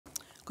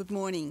Good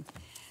morning.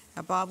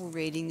 Our Bible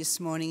reading this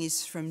morning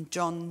is from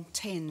John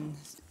 10,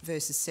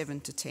 verses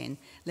 7 to 10.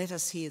 Let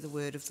us hear the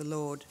word of the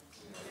Lord.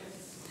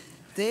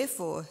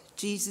 Therefore,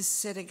 Jesus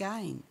said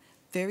again,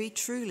 "Very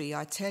truly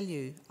I tell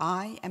you,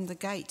 I am the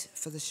gate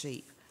for the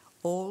sheep.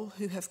 All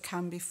who have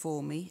come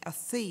before me are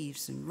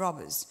thieves and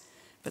robbers,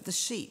 but the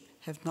sheep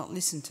have not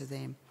listened to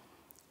them.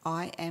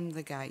 I am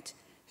the gate.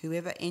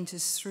 Whoever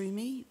enters through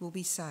me will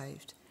be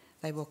saved.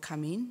 They will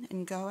come in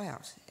and go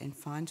out and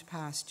find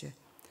pasture.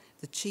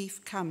 The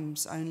thief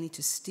comes only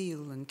to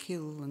steal and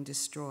kill and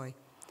destroy.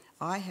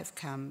 I have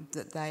come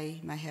that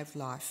they may have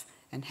life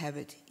and have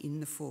it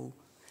in the full."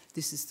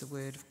 This is the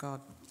word of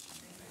God.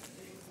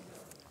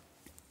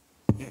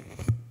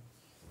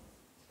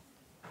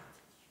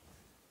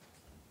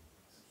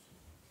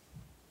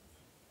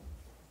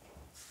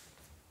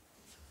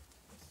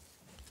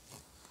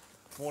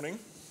 Morning.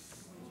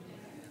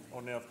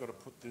 Oh, now I've got to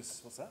put this,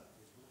 what's that?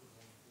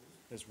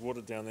 There's water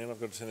down there and I've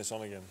got to turn this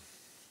on again.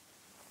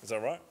 Is that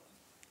right?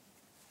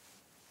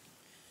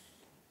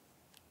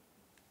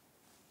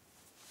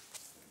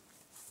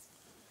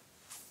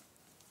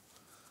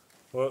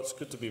 Well, it's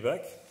good to be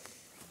back.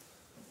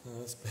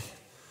 It's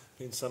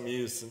been some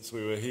years since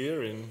we were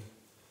here in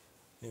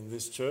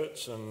this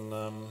church, and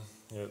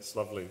yeah, it's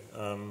lovely.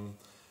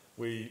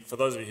 For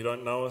those of you who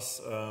don't know us,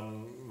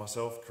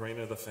 myself,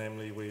 Karina, the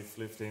family, we've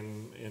lived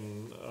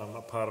in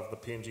a part of the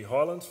PNG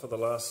Highlands for the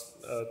last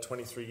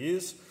 23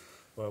 years.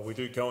 Well, we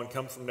do go and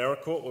come from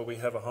Naracoorte, where we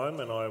have a home,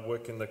 and I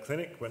work in the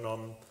clinic when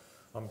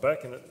I'm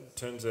back, and it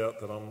turns out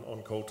that I'm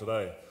on call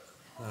today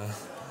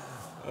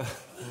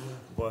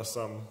by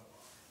some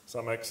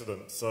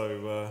accident.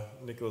 So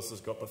Nicholas has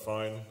got the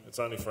phone. It's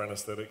only for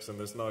anaesthetics, and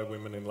there's no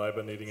women in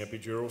labour needing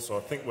epidural, so I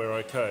think we're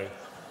okay.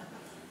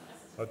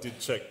 I did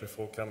check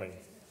before coming.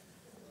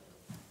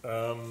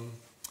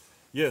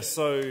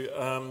 So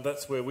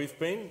that's where we've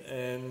been,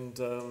 and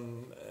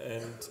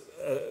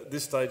at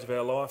this stage of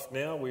our life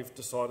now, we've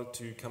decided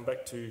to come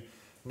back to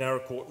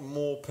Naracoorte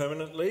more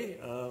permanently,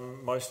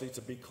 mostly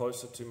to be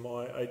closer to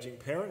my ageing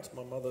parents.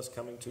 My mother's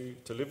coming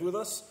to live with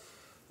us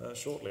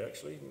shortly,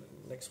 actually.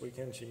 Next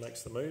weekend she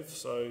makes the move,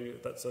 so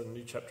that's a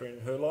new chapter in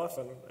her life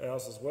and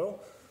ours as well.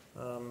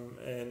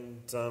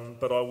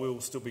 But I will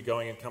still be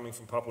going and coming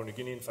from Papua New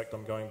Guinea. In fact,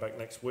 I'm going back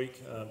next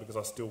week because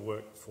I still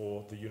work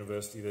for the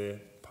university there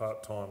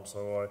part-time,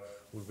 so I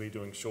will be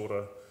doing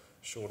shorter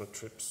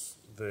trips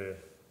there.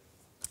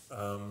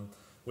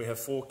 We have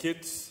 4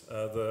 kids.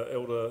 The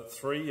elder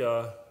 3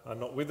 are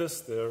not with us.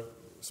 They're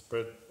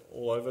spread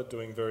all over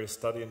doing various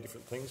study and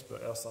different things,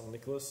 but our son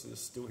Nicholas is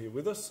still here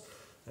with us,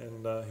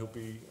 and he'll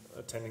be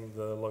attending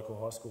the local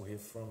high school here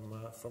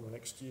from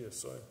next year.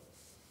 So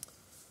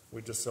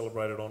we just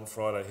celebrated on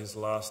Friday his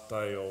last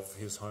day of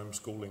his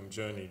homeschooling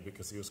journey,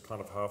 because he was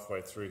kind of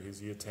halfway through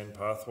his Year 10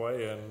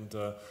 pathway, and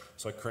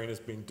so Karina's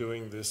been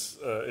doing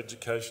this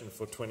education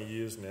for 20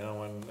 years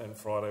now, and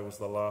Friday was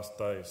the last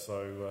day,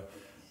 so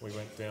we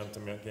went down to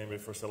Mount Gambier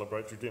for a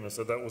celebratory dinner.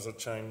 So that was a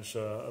change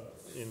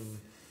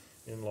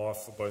in life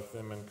for both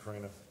them and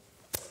Karina.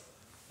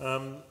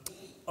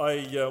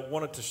 I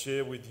wanted to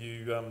share with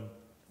you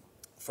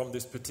from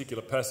this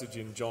particular passage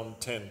in John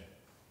 10,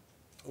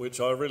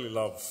 which I really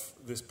love,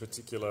 this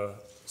particular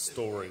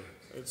story.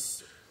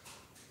 It's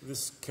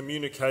this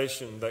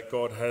communication that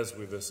God has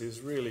with us is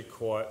really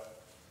quite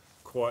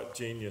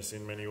genius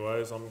in many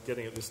ways. I'm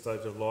getting at this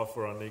stage of life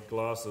where I need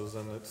glasses,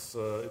 and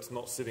it's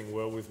not sitting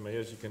well with me,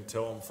 as you can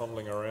tell. I'm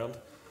fumbling around,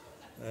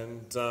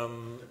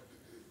 and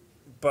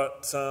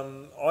but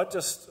I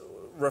just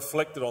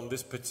reflected on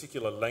this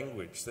particular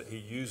language that he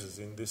uses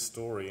in this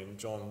story in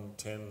John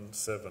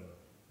 10:7.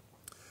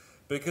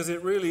 Because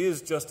it really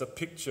is just a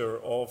picture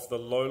of the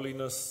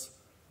lowliness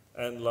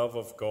and love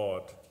of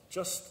God.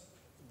 Just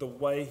the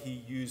way he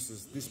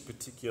uses this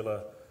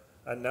particular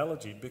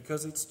analogy,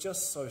 because it's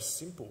just so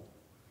simple.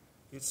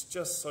 It's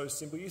just so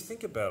simple. You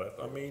think about it.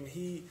 I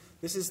mean,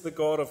 this is the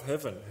God of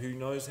heaven who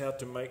knows how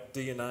to make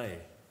DNA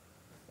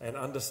and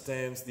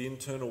understands the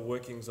internal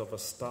workings of a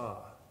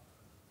star.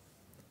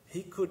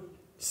 He could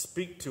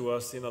speak to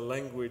us in a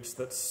language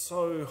that's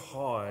so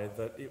high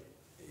that it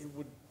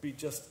would be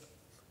just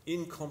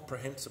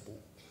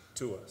incomprehensible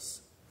to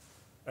us,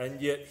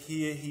 and yet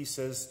here he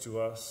says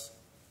to us,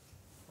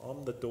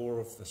 "I'm the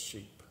door of the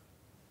sheep."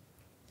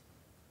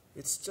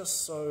 It's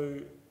just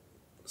so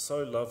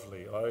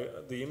lovely.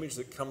 The image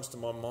that comes to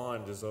my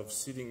mind is of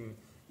sitting,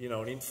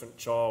 an infant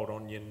child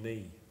on your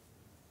knee.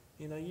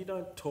 You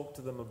don't talk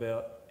to them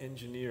about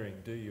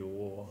engineering, do you,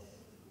 or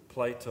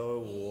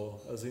Plato,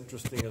 or as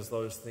interesting as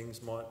those things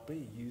might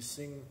be. You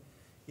sing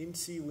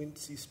 "Incy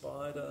Wincy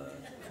Spider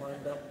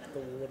climbed up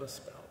the water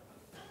spout.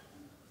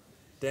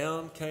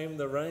 Down came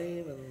the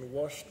rain and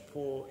washed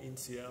poor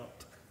Incy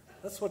out."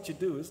 That's what you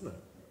do, isn't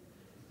it?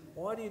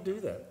 Why do you do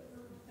that?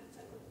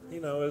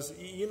 As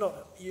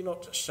you're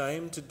not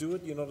ashamed to do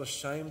it. You're not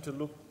ashamed to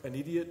look an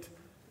idiot.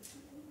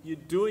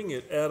 You're doing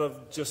it out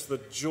of just the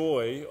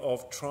joy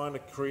of trying to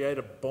create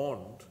a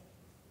bond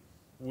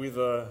with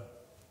a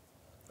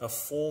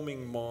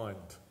forming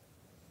mind.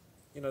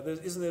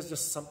 isn't there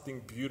just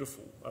something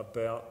beautiful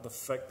about the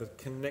fact, the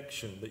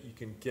connection that you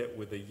can get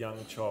with a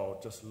young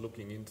child just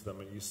looking into them,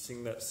 and you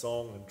sing that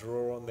song and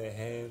draw on their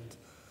hand,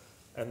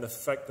 and the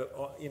fact that,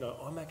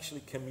 I'm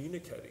actually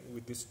communicating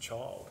with this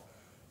child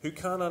who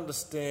can't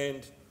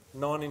understand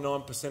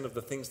 99% of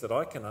the things that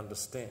I can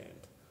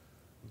understand,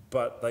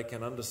 but they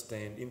can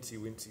understand Incy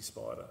Wincy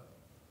Spider.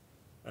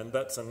 And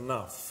that's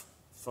enough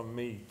for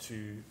me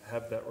to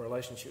have that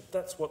relationship.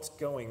 That's what's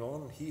going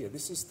on here.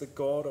 This is the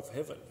God of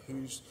heaven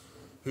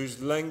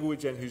whose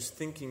language and whose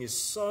thinking is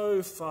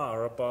so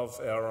far above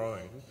our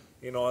own.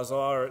 In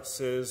Isaiah it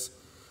says,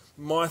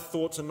 my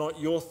thoughts are not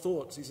your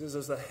thoughts. He says,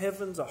 as the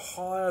heavens are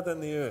higher than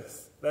the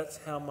earth, that's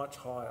how much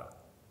higher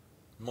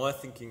my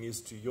thinking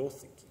is to your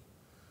thinking.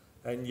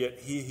 And yet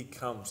here he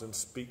comes and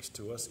speaks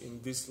to us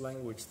in this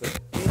language that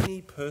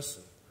any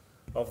person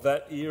of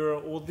that era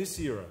or this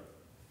era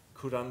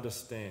could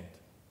understand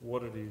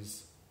what it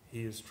is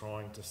he is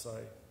trying to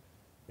say.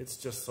 It's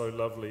just so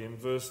lovely. In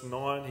verse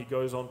 9, he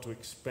goes on to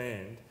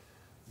expand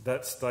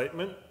that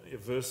statement. In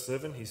verse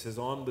 7, he says,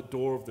 I'm the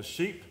door of the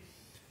sheep.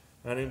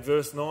 And in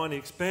verse 9, he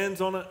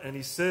expands on it and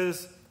he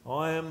says,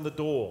 I am the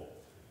door.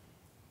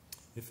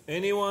 If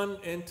anyone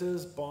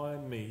enters by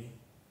me,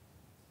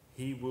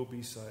 he will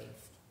be saved,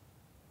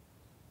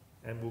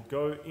 and will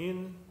go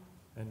in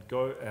and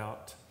go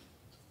out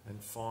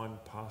and find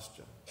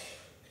pasture.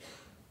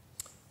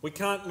 We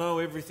can't know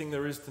everything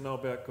there is to know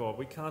about God.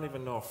 We can't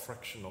even know a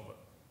fraction of it.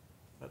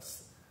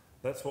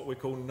 That's what we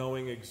call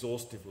knowing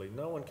exhaustively.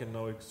 No one can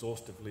know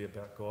exhaustively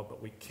about God,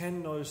 but we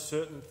can know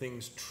certain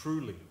things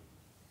truly.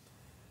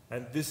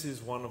 And this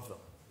is one of them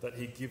that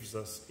he gives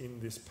us in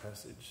this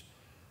passage.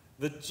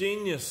 The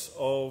genius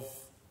of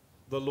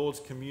the Lord's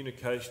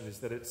communication is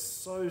that it's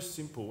so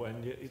simple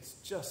and yet it's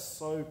just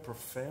so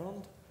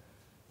profound.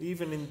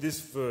 Even in this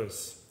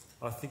verse,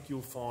 I think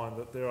you'll find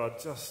that there are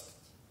just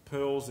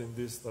pearls in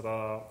this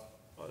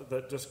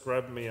that just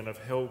grab me and have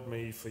held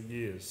me for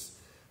years.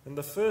 And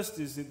the first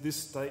is in this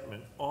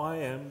statement, I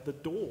am the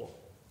door.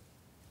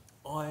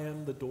 I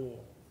am the door.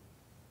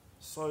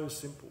 So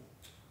simple.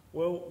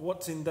 Well,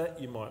 what's in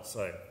that, you might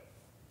say?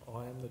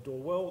 I am the door.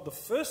 Well, the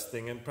first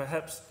thing, and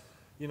perhaps,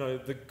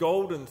 the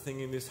golden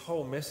thing in this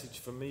whole message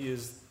for me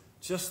is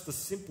just the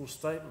simple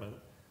statement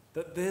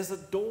that there's a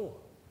door.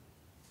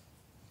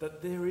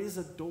 That there is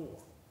a door.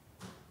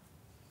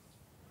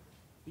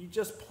 You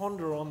just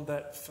ponder on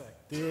that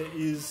fact. There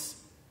is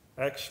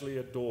actually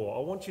a door.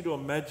 I want you to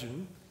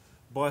imagine,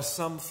 by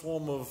some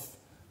form of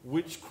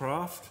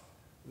witchcraft,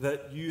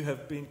 that you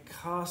have been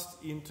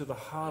cast into the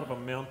heart of a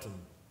mountain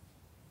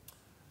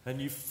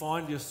and you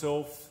find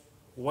yourself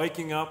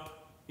waking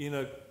up in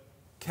a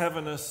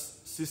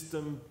cavernous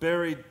system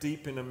buried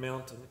deep in a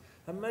mountain.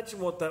 Imagine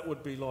what that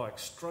would be like,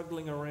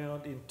 struggling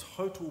around in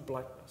total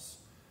blackness,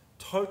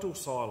 total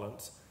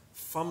silence,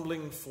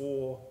 fumbling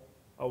for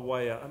a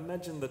way out.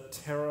 Imagine the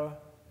terror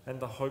and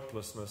the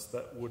hopelessness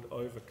that would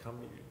overcome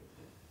you.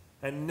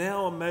 And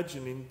now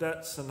imagine in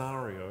that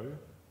scenario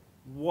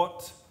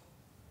what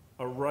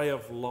a ray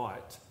of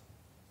light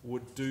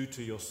would do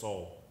to your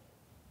soul.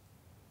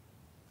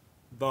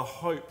 The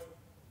hope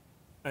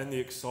and the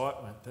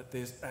excitement that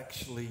there's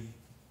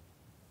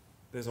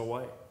a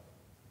way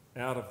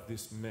out of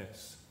this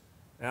mess,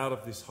 out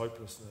of this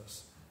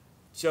hopelessness.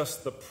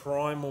 Just the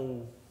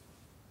primal,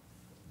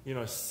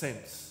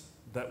 sense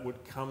that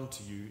would come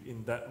to you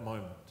in that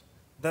moment.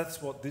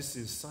 That's what this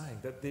is saying,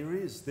 that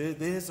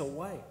there's a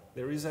way.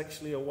 There is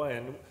actually a way.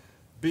 And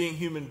being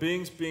human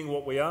beings, being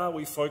what we are,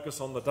 we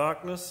focus on the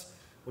darkness,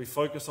 we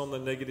focus on the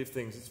negative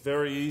things. It's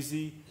very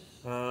easy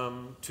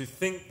to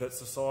think that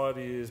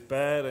society is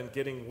bad and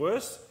getting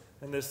worse,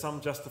 and there's some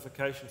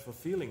justification for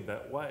feeling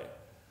that way.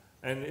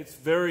 And it's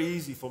very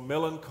easy for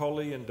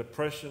melancholy and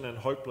depression and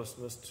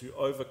hopelessness to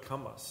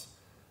overcome us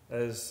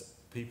as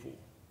people.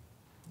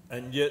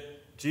 And yet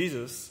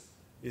Jesus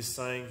is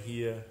saying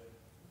here,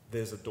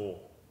 there's a door.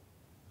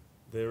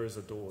 There is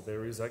a door.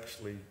 There is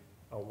actually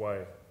a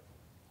way.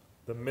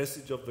 The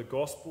message of the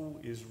gospel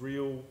is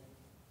real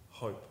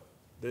hope.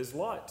 There's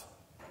light,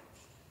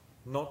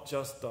 not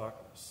just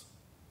darkness.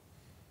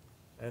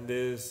 And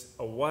there's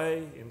a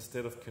way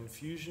instead of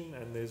confusion,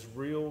 and there's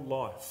real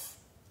life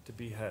to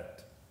be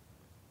had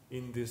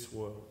in this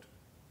world.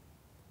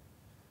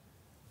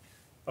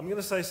 I'm going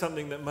to say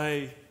something that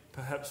may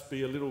perhaps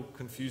be a little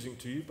confusing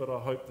to you, but I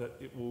hope that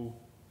it will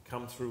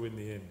come through in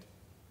the end.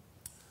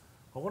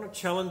 I want to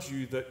challenge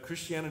you that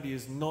Christianity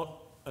is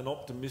not an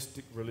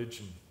optimistic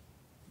religion.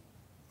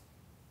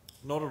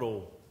 Not at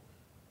all,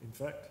 in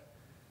fact.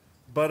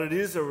 But it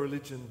is a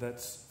religion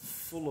that's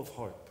full of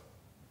hope.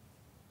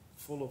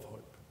 Full of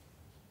hope.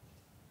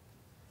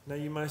 Now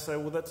you may say,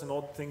 well, that's an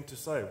odd thing to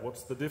say.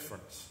 What's the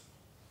difference?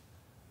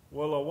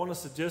 Well, I want to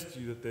suggest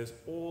to you that there's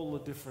all the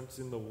difference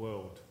in the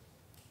world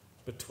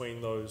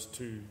between those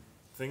two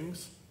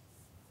things.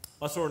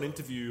 I saw an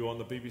interview on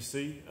the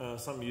BBC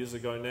some years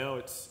ago now.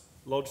 It's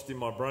lodged in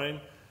my brain.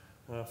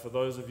 For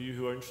those of you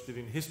who are interested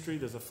in history,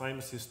 there's a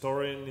famous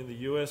historian in the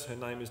US. Her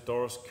name is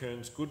Doris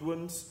Kearns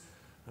Goodwin.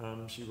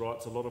 She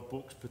writes a lot of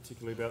books,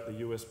 particularly about the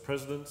US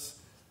presidents.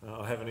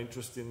 I have an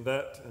interest in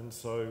that, and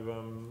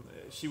so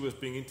she was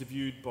being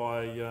interviewed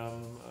by a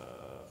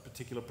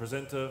particular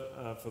presenter,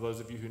 for those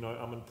of you who know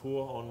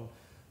Amanpour, on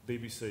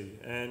BBC.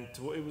 And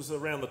it was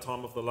around the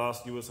time of the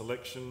last US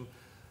election.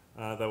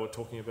 They were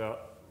talking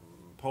about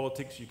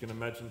politics. You can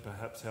imagine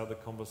perhaps how the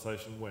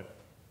conversation went.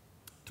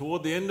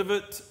 Toward the end of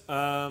it,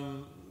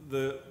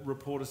 the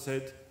reporter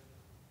said,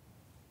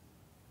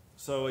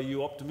 "So are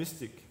you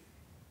optimistic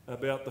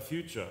about the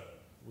future?"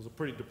 It was a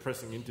pretty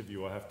depressing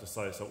interview, I have to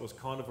say, so it was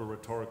kind of a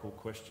rhetorical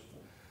question.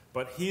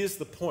 But here's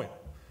the point.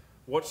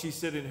 What she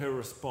said in her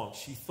response,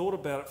 she thought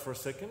about it for a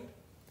second,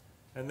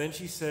 and then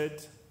she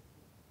said,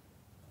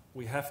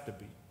 "We have to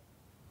be.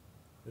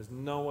 There's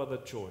no other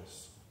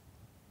choice.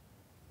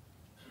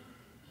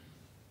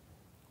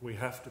 We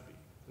have to be.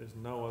 There's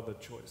no other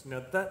choice."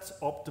 Now that's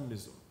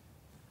optimism.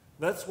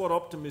 That's what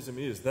optimism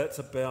is. That's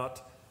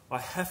about, I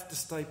have to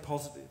stay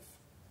positive.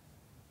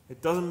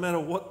 It doesn't matter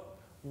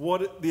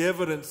what the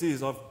evidence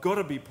is, I've got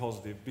to be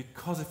positive,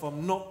 because if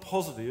I'm not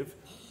positive,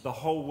 the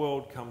whole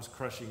world comes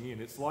crashing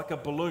in. It's like a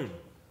balloon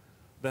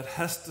that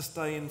has to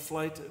stay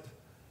inflated.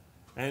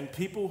 And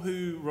people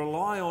who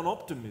rely on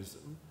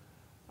optimism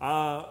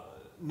are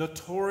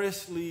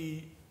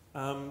notoriously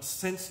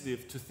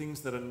sensitive to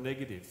things that are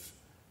negative.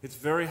 It's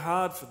very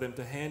hard for them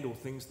to handle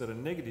things that are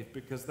negative,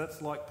 because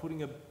that's like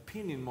putting a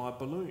pin in my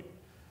balloon.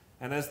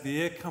 And as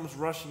the air comes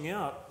rushing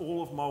out,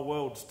 all of my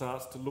world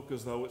starts to look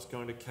as though it's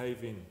going to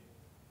cave in.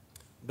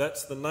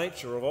 That's the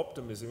nature of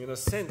optimism. In a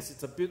sense,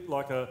 it's a bit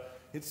like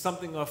it's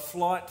something, a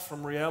flight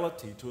from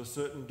reality to a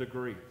certain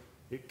degree.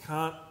 It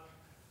can't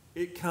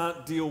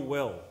deal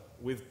well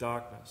with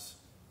darkness.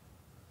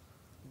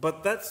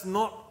 But that's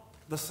not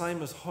the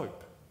same as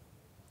hope.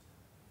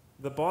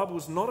 The Bible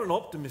is not an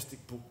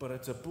optimistic book, but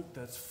it's a book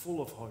that's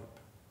full of hope,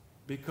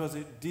 because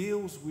it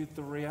deals with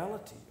the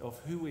reality of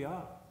who we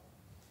are.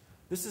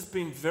 This has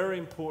been very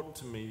important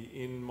to me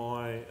in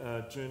my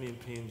journey in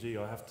PNG,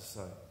 I have to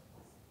say.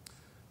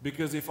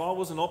 Because if I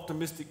was an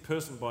optimistic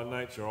person by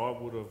nature, I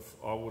would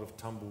have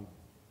tumbled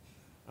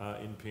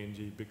in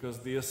PNG, because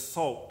the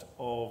assault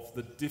of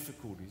the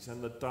difficulties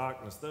and the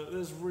darkness,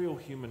 there's real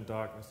human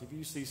darkness. If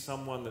you see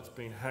someone that's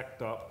been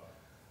hacked up,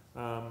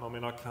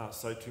 I can't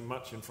say too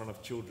much in front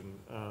of children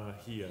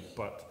here,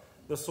 but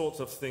the sorts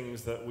of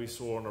things that we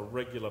saw on a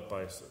regular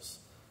basis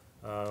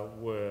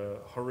were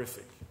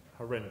horrific,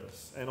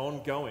 horrendous, and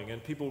ongoing.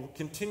 And people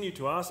continue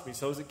to ask me,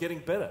 so is it getting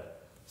better?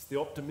 It's the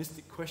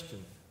optimistic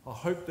question. I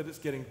hope that it's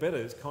getting better.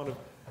 It's kind of,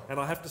 and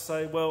I have to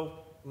say,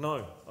 well,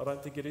 no, I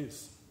don't think it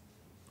is.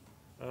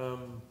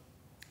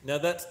 Now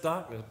that's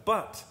darkness.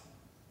 But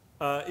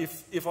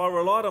if I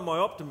relied on my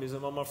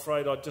optimism, I'm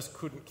afraid I just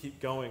couldn't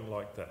keep going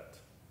like that.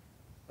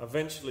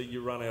 Eventually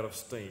you run out of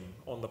steam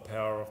on the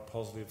power of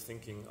positive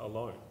thinking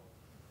alone.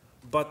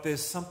 But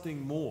there's something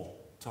more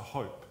to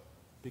hope,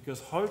 because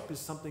hope is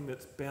something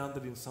that's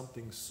bounded in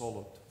something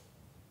solid.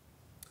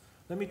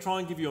 Let me try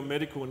and give you a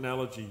medical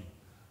analogy.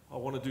 I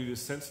want to do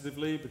this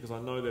sensitively, because I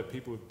know that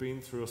people have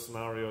been through a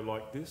scenario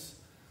like this.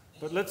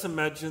 But let's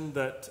imagine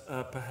that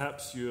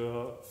perhaps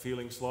you're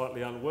feeling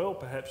slightly unwell.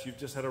 Perhaps you've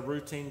just had a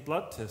routine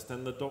blood test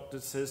and the doctor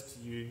says to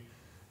you,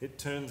 it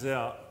turns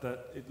out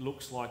that it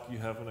looks like you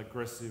have an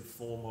aggressive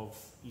form of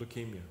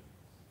leukemia.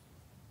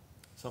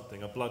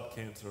 A blood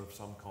cancer of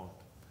some kind.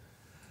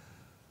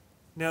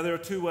 Now, there are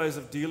two ways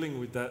of dealing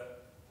with that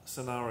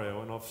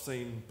scenario, and I've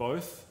seen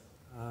both.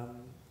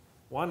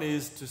 One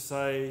is to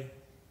say,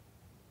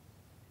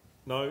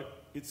 no,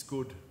 it's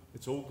good.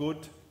 It's all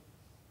good.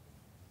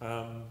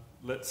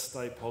 Let's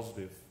stay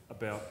positive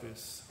about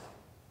this.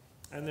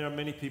 And there are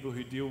many people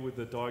who deal with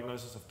the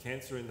diagnosis of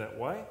cancer in that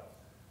way.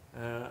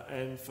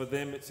 And for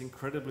them, it's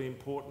incredibly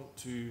important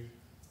to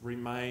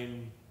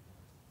remain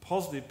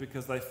positive,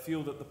 because they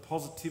feel that the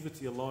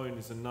positivity alone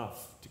is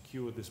enough to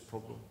cure this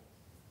problem.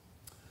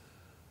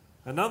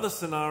 Another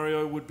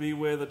scenario would be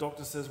where the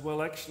doctor says,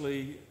 well,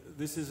 actually,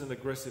 this is an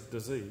aggressive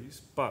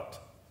disease, but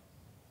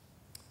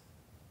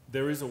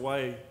there is a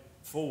way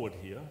forward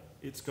here.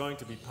 It's going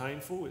to be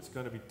painful, it's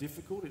going to be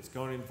difficult, it's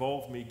going to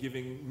involve me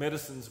giving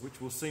medicines which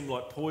will seem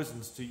like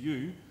poisons to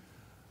you.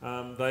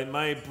 They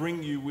may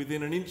bring you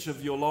within an inch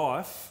of your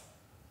life,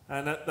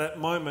 and at that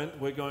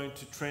moment we're going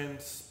to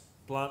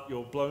transplant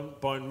your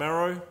bone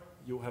marrow.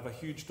 You'll have a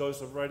huge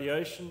dose of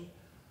radiation,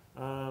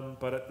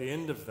 but at the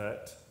end of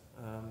that,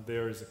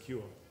 there is a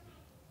cure.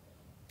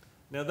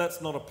 Now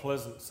that's not a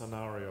pleasant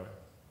scenario.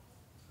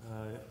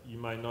 You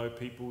may know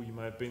people, you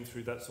may have been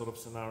through that sort of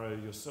scenario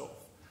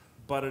yourself,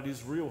 but it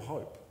is real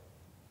hope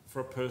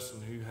for a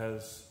person who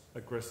has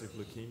aggressive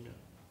leukemia.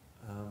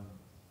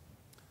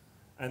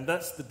 And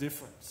that's the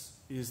difference,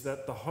 is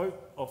that the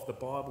hope of the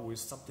Bible is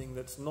something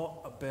that's not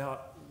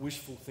about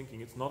wishful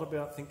thinking. It's not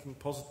about thinking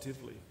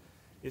positively.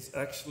 It's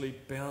actually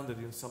bounded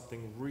in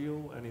something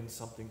real and in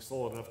something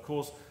solid. And of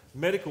course,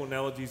 medical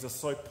analogies are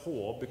so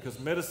poor because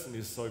medicine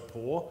is so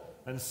poor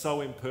and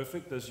so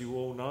imperfect, as you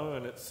all know,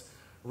 and it's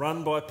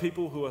run by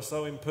people who are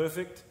so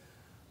imperfect.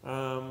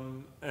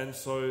 And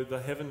so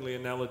the heavenly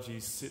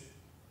analogies sit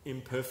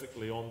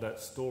imperfectly on that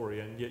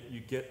story, and yet you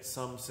get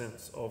some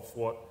sense of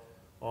what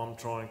I'm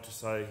trying to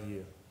say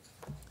here.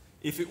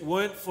 If it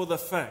weren't for the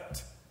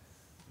fact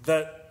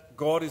that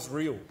God is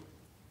real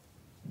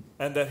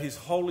and that His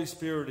Holy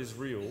Spirit is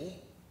real,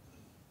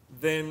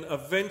 then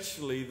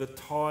eventually the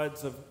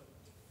tides of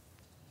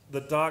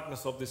the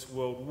darkness of this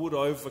world would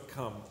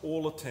overcome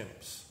all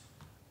attempts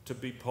to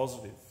be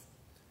positive.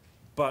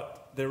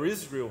 But there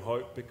is real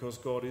hope because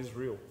God is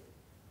real.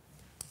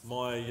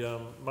 My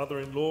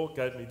mother-in-law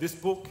gave me this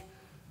book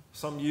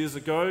some years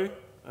ago.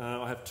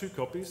 I have 2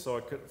 copies, so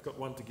I've got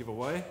one to give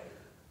away.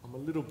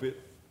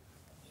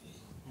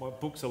 My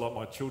books are like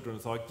my children,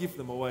 so I give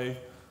them away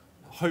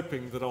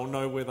hoping that I'll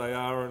know where they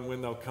are and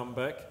when they'll come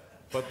back.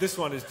 But this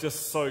one is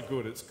just so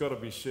good, it's got to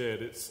be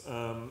shared. It's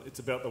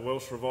about the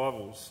Welsh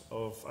revivals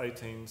of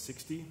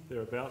 1860,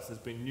 thereabouts. There's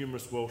been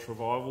numerous Welsh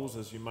revivals,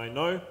 as you may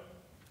know.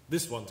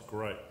 This one's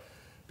great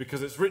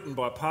because it's written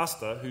by a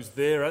pastor who's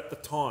there at the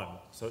time.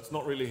 So it's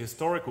not really a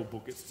historical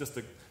book, it's just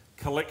a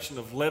collection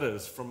of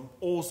letters from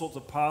all sorts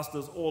of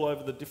pastors all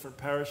over the different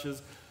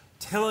parishes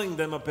telling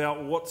them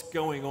about what's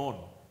going on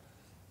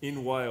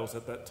in Wales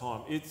at that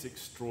time. It's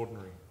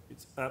extraordinary.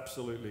 It's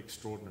absolutely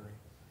extraordinary.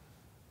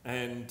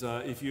 And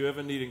if you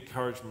ever need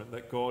encouragement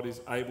that God is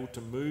able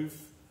to move,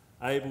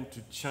 able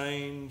to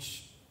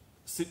change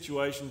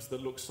situations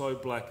that look so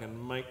black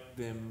and make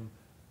them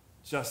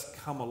just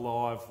come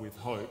alive with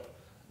hope,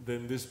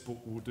 then this book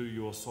will do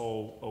your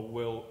soul a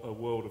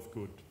world of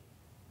good.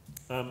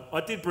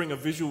 I did bring a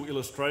visual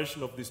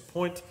illustration of this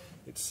point.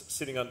 It's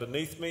sitting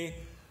underneath me.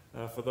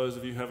 For those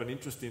of you who have an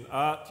interest in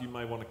art, you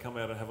may want to come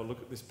out and have a look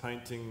at this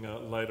painting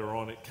later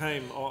on.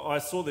 I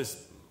saw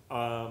this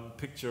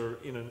picture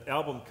in an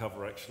album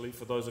cover, actually.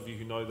 For those of you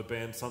who know the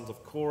band Sons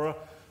of Korah,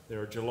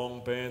 they're a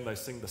Geelong band. They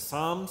sing the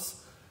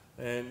Psalms.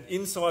 And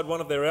inside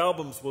one of their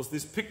albums was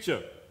this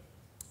picture.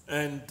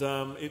 And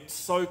it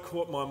so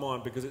caught my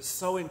mind because it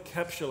so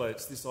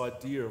encapsulates this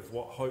idea of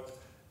what hope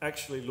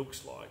actually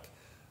looks like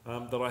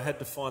that I had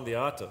to find the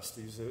artist.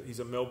 He's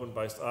a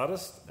Melbourne-based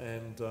artist,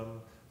 and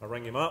I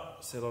rang him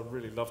up, said I'd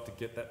really love to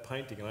get that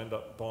painting, and I ended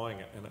up buying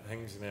it, and it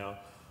hangs in our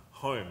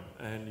home,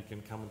 and you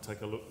can come and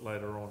take a look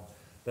later on.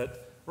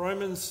 That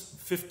Romans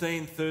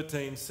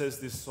 15:13 says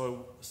this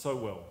so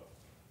well.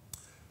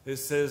 It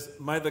says,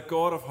 "May the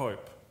God of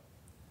hope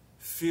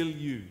fill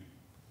you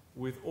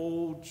with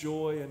all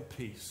joy and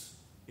peace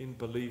in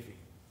believing,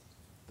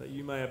 that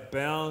you may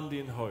abound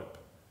in hope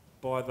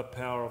by the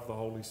power of the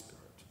Holy Spirit."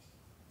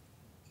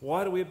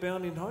 Why do we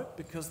abound in hope?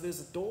 Because there's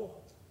a door.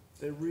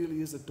 There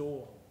really is a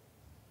door.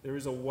 There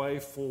is a way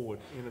forward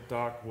in a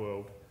dark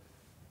world,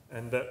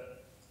 and that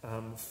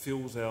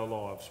fills our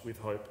lives with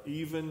hope,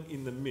 even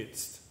in the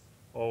midst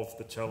of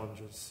the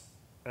challenges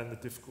and the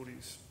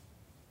difficulties,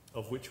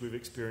 of which we've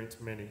experienced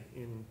many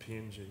in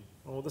PNG.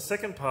 Well, the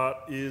second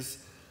part is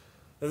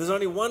that there's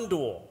only one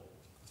door.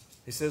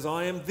 He says,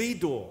 "I am the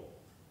door."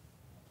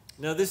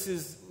 Now, this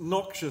is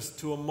noxious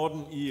to a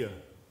modern ear.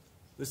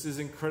 This is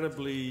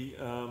incredibly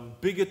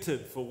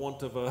bigoted, for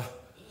want of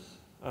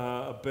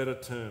a better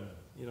term.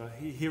 You know,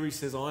 here he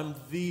says, "I'm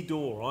the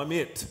door. I'm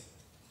it."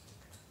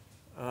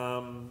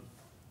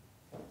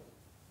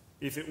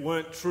 If it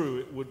weren't true,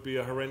 it would be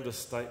a horrendous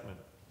statement.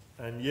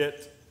 And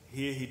yet,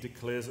 here he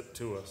declares it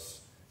to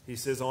us. He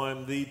says, "I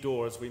am the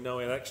door." As we know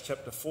in Acts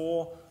chapter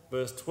 4,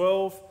 verse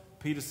 12,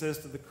 Peter says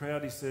to the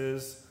crowd, he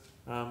says,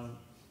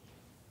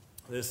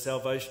 "There's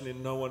salvation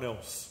in no one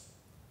else.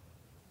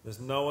 There's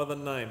no other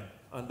name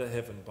under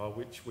heaven by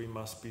which we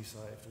must be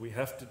saved." We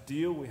have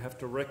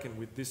to reckon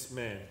with this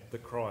man, the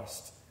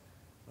Christ.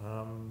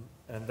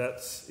 And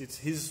it's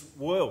his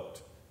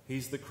world.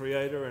 He's the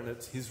creator, and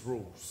it's his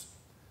rules.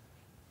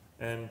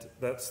 And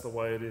that's the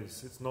way it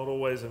is. It's not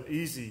always an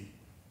easy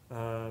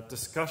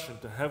discussion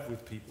to have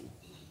with people.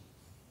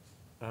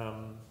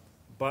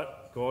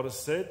 But God has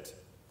said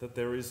that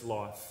there is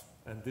life,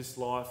 and this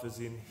life is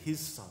in his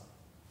Son.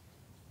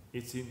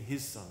 It's in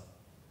his Son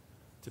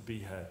to be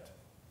had.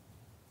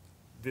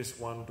 This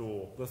one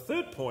door. The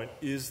third point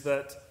is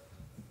that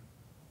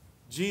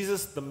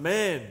Jesus, the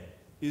man,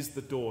 is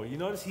the door. You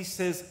notice he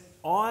says,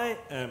 "I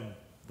am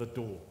the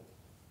door."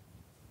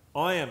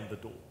 I am the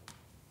door.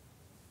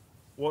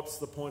 What's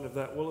the point of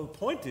that? Well, the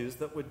point is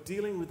that we're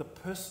dealing with a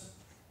person.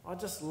 I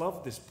just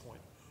love this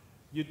point.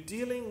 You're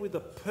dealing with a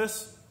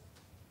person.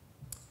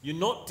 You're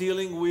not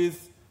dealing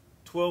with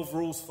 12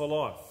 rules for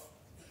life,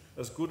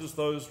 as good as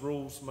those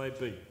rules may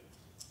be.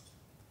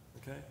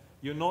 Okay?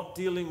 You're not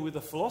dealing with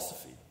a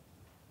philosophy.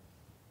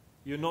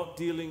 You're not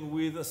dealing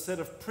with a set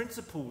of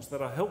principles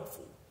that are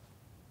helpful.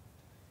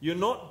 You're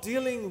not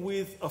dealing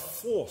with a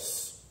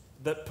force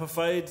that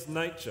pervades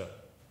nature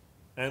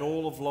and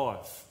all of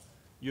life.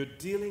 You're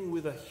dealing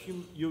with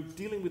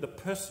a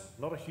person,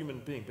 not a human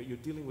being, but you're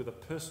dealing with a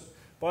person.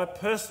 By a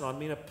person, I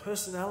mean a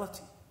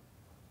personality.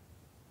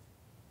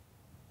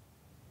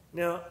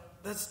 Now,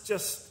 that's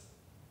just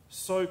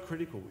so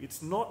critical.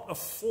 It's not a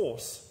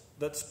force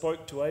that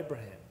spoke to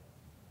Abraham.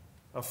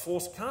 A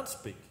force can't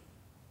speak.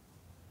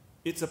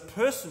 It's a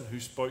person who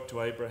spoke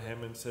to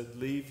Abraham and said,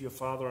 "Leave your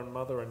father and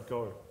mother and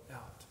go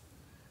out."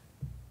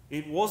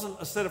 It wasn't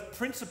a set of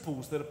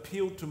principles that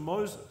appealed to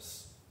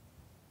Moses.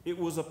 It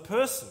was a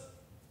person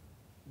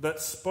that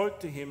spoke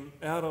to him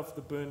out of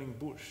the burning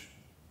bush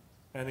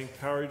and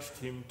encouraged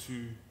him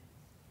to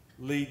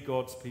lead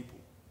God's people.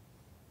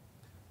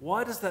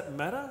 Why does that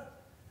matter?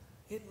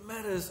 It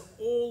matters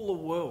all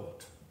the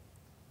world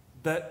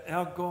that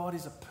our God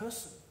is a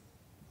person.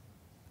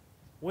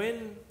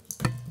 When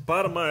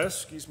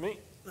Bartimaeus,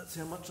 that's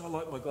how much I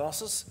like my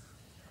glasses.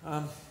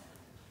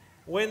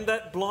 When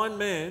that blind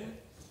man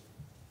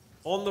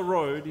on the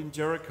road in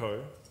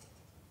Jericho,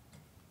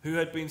 who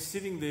had been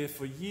sitting there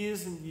for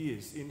years and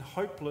years in a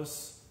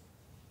hopeless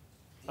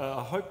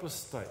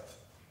state,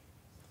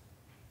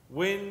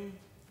 when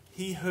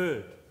he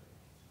heard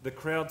the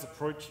crowds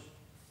approaching,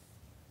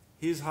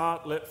 his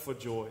heart leapt for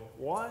joy.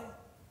 Why?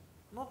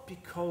 Not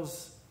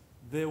because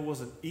there was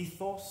an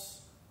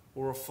ethos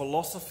or a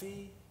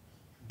philosophy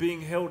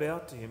being held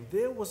out to him.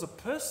 There was a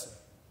person.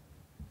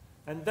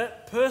 And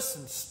that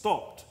person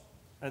stopped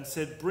and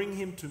said, "Bring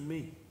him to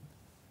me."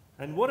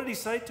 And what did he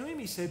say to him?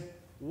 He said,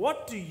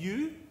 what do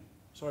you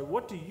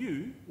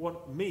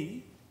want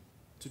me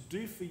to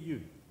do for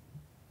you?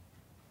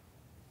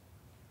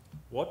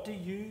 What do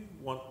you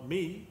want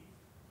me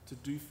to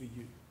do for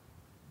you?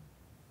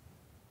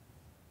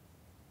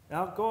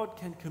 Our God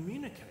can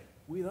communicate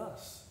with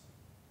us.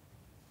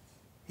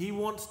 He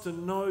wants to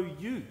know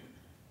you,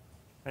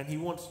 and he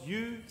wants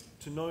you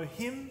to know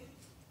him,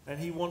 and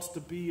he wants to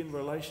be in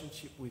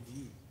relationship with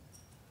you.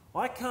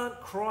 I can't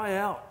cry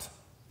out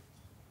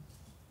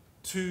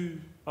to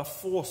a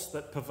force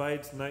that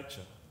pervades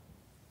nature.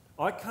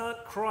 I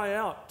can't cry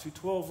out to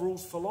 12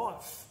 rules for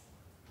life.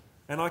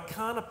 And I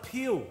can't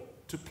appeal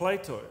to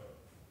Plato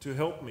to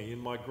help me in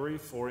my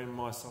grief or in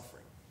my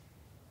suffering.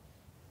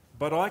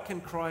 But I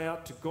can cry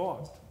out to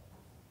God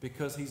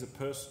because he's a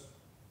person.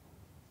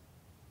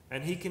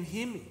 And he can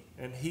hear me,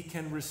 and he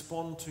can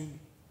respond to me,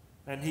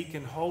 and he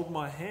can hold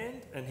my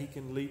hand, and he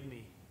can lead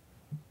me.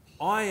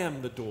 I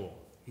am the door,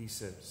 he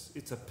says.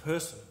 It's a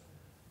person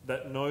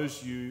that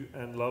knows you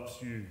and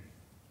loves you.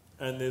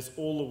 And there's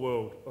all the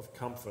world of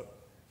comfort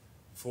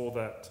for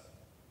that.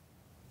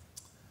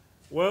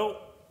 Well,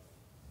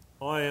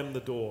 I am the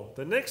door.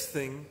 The next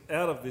thing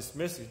out of this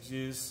message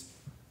is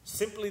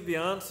simply the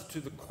answer to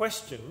the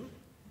question,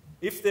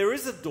 if there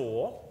is a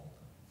door,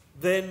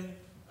 then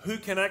who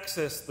can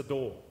access the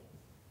door?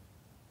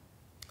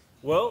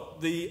 Well,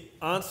 the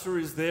answer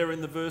is there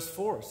in the verse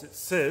for us. It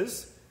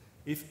says,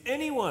 if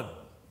anyone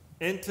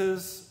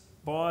enters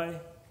by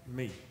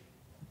me.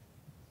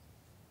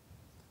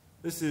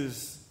 This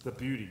is the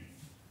beauty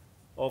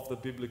of the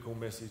biblical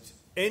message.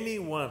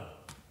 Anyone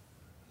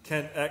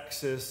can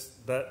access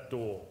that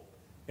door.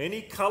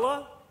 Any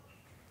colour,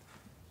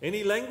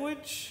 any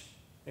language,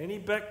 any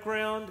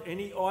background,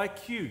 any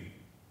IQ,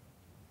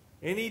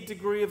 any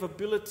degree of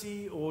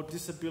ability or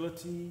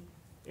disability,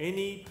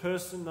 any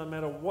person, no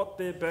matter what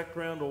their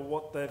background or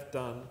what they've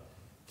done,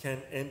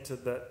 can enter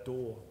that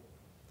door.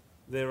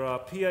 There are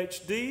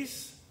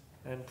PhDs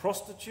and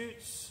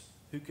prostitutes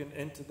who can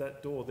enter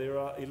that door. There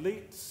are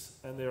elites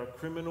and there are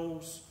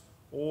criminals,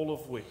 all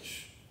of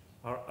which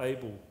are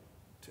able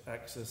to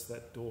access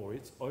that door.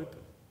 It's open.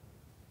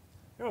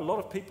 There are a lot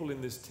of people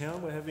in this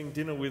town. We're having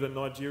dinner with a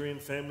Nigerian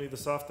family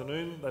this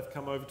afternoon. They've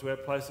come over to our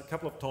place a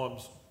couple of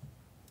times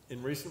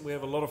in recent. We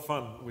have a lot of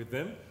fun with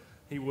them.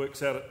 He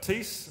works out at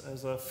TEAS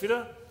as a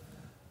fitter,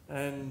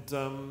 and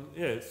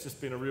it's just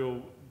been a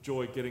real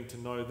joy getting to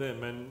know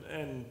them.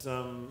 And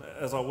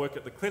as I work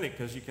at the clinic,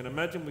 as you can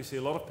imagine, we see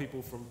a lot of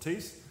people from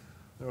TEAS.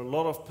 There are a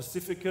lot of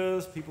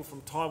Pacificas, people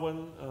from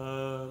Taiwan,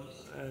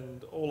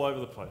 and all over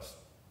the place.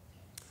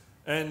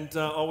 And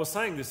I was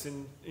saying this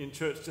in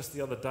church just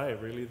the other day,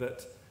 really,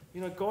 that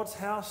God's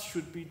house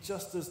should be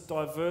just as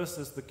diverse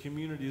as the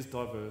community is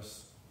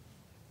diverse.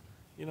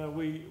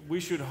 We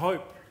should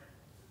hope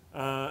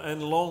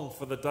and long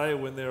for the day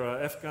when there are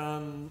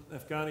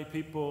Afghani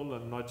people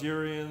and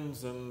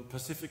Nigerians and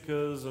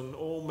Pacificas and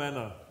all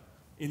manner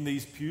in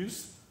these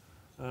pews.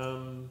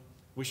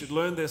 We should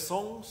learn their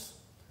songs.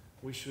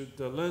 We should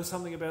learn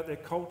something about their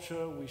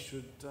culture. We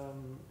should,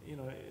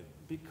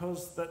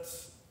 because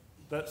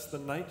that's the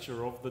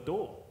nature of the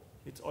door.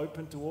 It's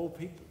open to all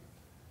people.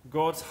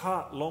 God's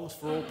heart longs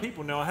for all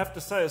people. Now, I have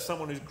to say, as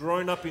someone who's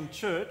grown up in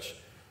church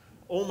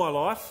all my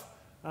life,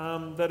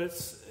 that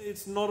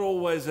it's not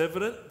always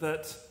evident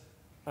that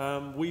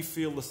we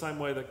feel the same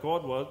way that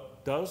God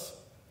does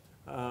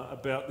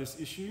about this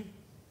issue.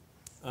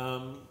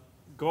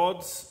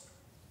 God's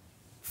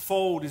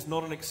fold is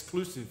not an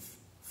exclusive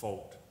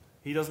fold.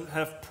 He doesn't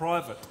have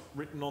private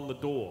written on the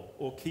door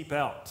or keep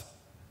out.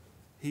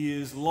 He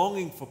is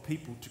longing for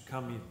people to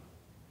come in.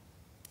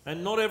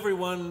 And not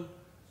everyone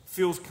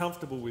feels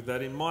comfortable with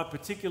that. In my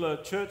particular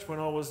church, when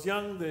I was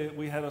young,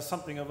 we had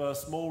something of a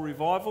small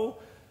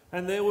revival,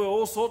 and there were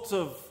all sorts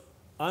of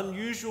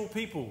unusual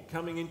people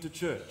coming into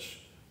church.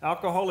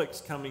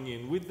 Alcoholics coming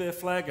in with their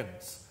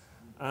flagons.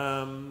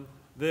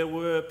 There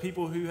were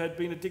people who had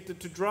been addicted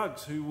to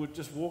drugs who would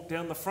just walk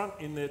down the front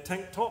in their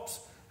tank tops,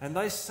 and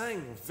they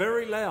sang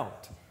very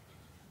loud.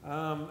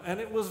 And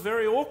it was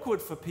very awkward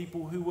for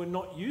people who were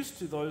not used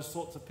to those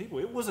sorts of people.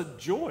 It was a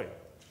joy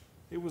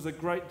It was a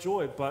great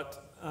joy,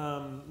 but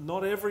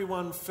not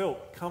everyone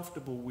felt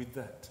comfortable with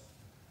that.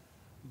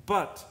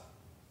 But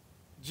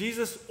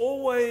Jesus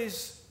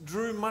always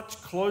drew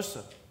much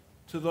closer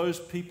to those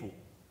people,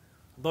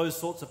 those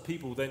sorts of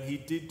people, than he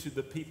did to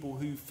the people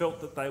who felt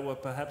that they were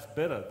perhaps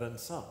better than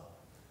some.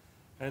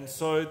 And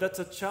so that's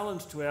a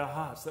challenge to our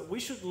hearts, that we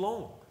should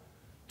long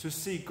to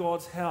see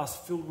God's house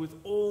filled with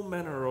all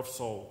manner of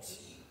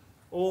souls,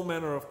 all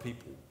manner of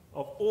people,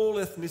 of all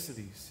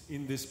ethnicities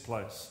in this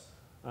place.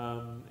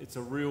 It's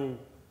a real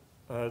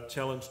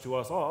challenge to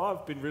us.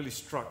 I've been really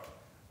struck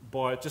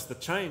by just the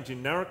change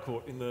in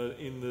Naracoorte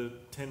in the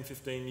 10,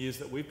 15 years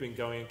that we've been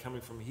going and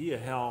coming from here,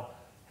 how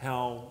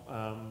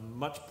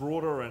much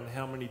broader and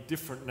how many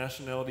different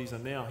nationalities are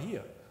now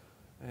here.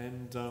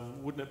 And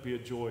wouldn't it be a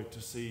joy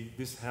to see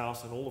this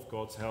house and all of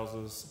God's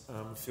houses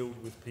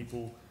filled with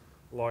people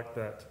like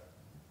that?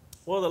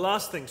 Well, the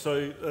last thing,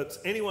 so it's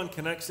anyone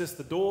can access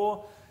the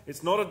door.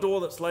 It's not a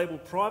door that's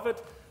labelled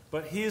private,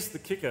 but here's the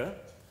kicker,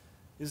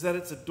 is that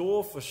it's a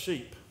door for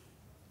sheep.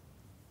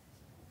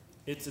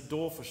 It's a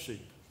door for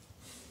sheep.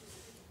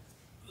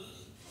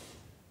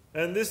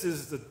 And this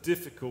is a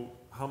difficult,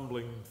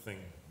 humbling thing.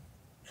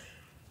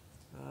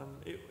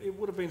 It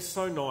would have been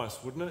so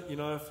nice, wouldn't it? You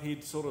know, if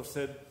he'd sort of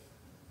said,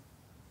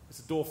 it's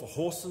a door for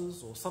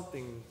horses or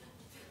something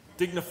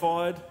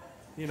dignified,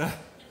 you know,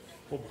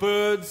 or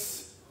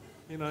birds,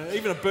 you know,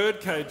 even a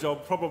bird cage I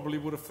probably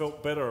would have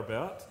felt better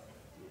about.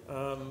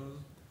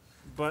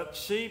 But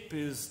sheep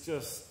is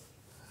just,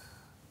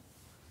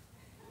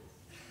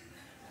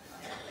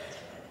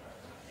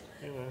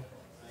 you know,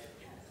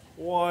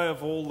 why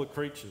of all the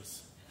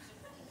creatures?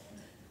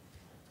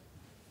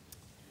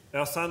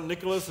 Our son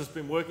Nicholas has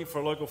been working for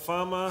a local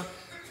farmer,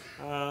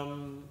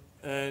 and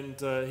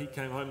he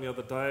came home the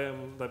other day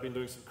and they've been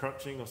doing some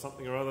crutching or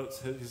something or other.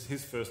 It's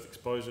his first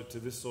exposure to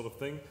this sort of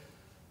thing.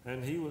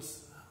 And he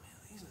was, oh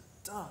man, these are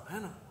dumb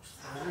animals.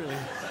 They really,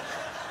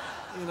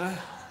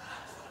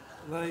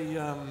 you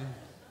know,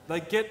 they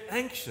get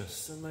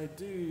anxious and they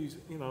do,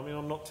 you know, I mean,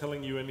 I'm not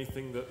telling you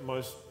anything that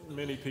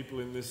many people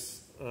in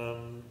this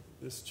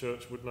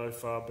church would know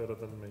far better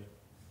than me.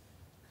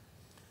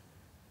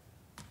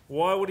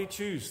 Why would he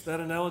choose that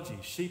analogy?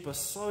 Sheep are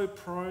so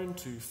prone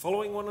to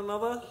following one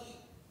another.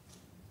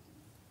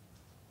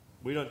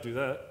 We don't do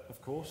that,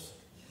 of course.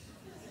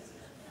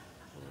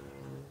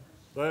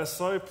 They are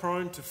so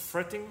prone to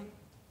fretting,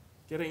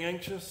 getting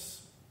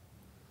anxious.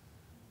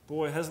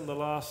 Boy, hasn't the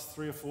last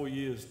 3 or 4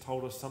 years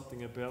told us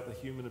something about the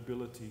human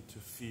ability to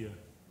fear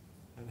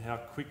and how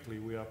quickly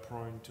we are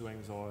prone to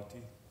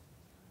anxiety.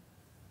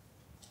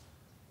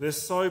 They're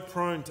so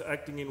prone to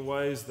acting in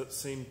ways that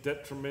seem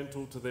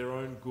detrimental to their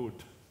own good.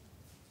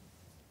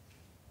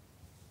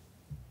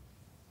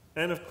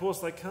 And of course,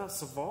 they can't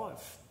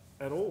survive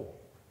at all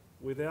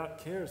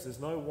without carers. There's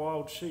no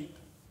wild sheep.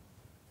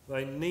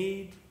 They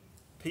need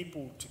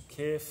people to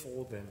care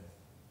for them.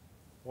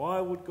 Why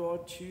would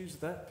God choose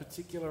that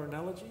particular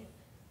analogy?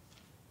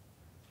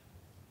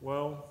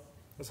 Well,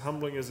 as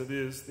humbling as it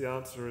is, the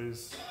answer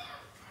is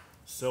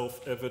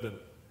self-evident.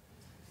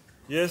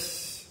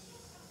 Yes,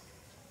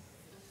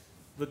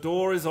 the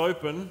door is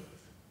open,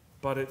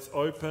 but it's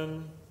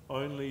open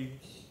only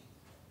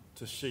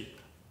to sheep.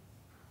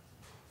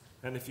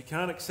 And if you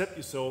can't accept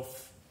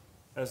yourself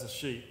as a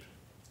sheep,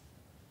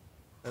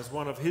 as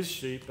one of his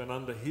sheep and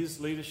under his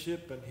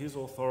leadership and his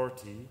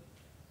authority,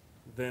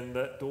 then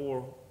that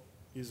door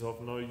is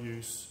of no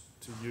use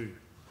to you.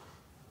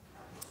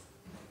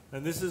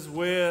 And this is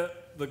where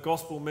the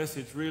gospel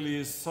message really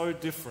is so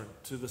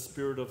different to the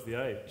spirit of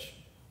the age.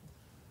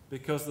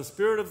 Because the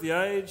spirit of the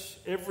age,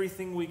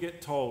 everything we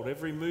get told,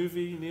 every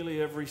movie,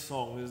 nearly every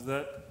song, is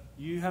that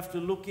you have to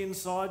look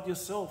inside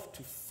yourself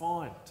to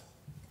find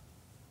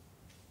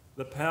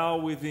the power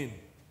within.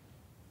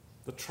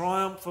 The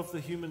triumph of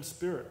the human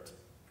spirit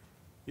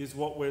is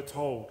what we're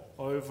told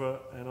over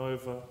and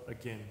over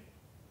again.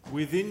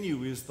 Within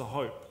you is the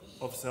hope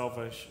of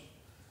salvation.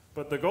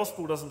 But the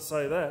gospel doesn't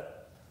say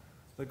that.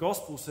 The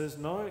gospel says,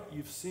 no,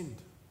 you've sinned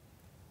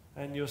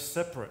and you're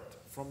separate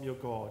from your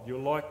God. You're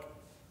like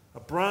a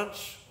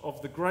branch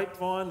of the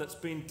grapevine that's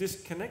been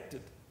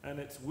disconnected and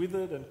it's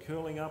withered and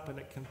curling up and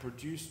it can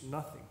produce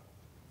nothing.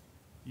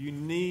 You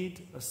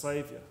need a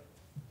saviour.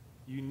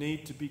 You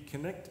need to be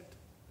connected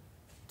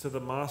to the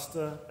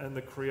master and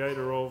the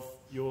creator of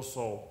your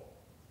soul.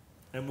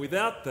 And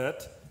without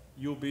that,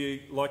 you'll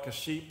be like a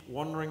sheep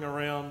wandering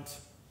around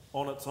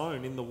on its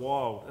own in the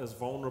wild, as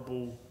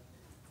vulnerable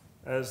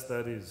as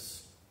that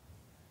is.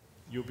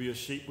 You'll be a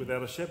sheep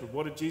without a shepherd.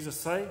 What did Jesus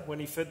say when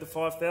he fed the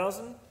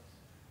 5,000?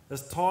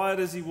 As tired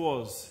as he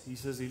was, he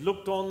says he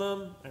looked on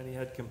them and he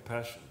had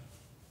compassion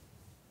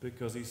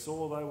because he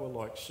saw they were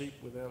like sheep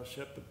without a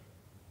shepherd.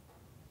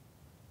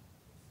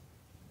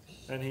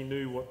 And he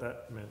knew what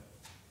that meant.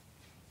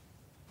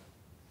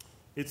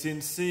 It's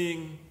in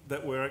seeing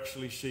that we're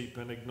actually sheep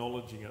and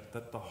acknowledging it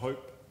that the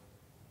hope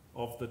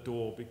of the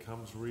door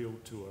becomes real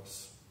to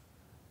us.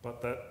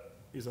 But that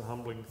is a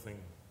humbling thing.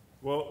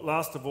 Well,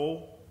 last of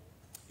all,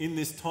 in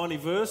this tiny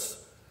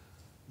verse,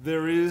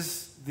 there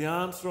is the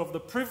answer of the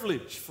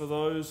privilege for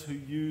those who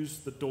use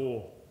the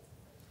door.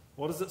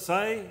 What does it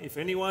say? If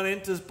anyone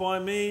enters by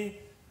me,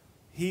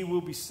 he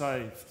will be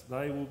saved.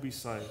 They will be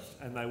saved.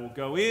 And they will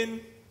go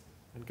in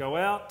and go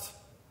out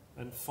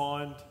and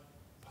find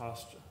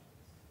pasture.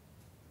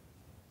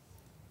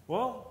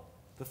 Well,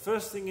 the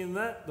first thing in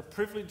that, the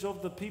privilege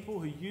of the people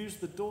who use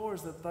the door,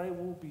 is that they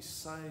will be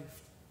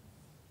saved.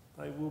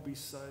 They will be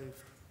saved.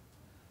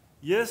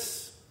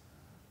 Yes,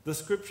 the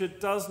scripture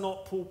does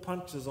not pull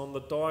punches on the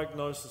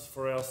diagnosis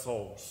for our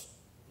souls.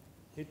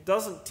 It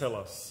doesn't tell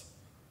us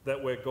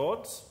that we're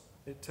gods.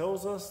 It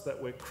tells us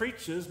that we're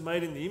creatures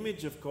made in the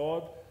image of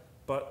God,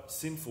 but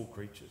sinful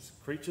creatures.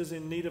 Creatures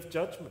in need of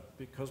judgment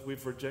because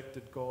we've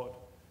rejected God.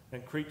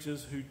 And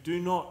creatures who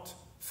do not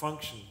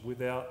function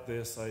without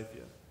their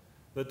Saviour.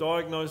 The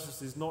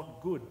diagnosis is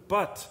not good.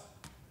 But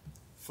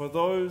for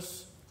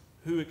those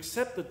who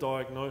accept the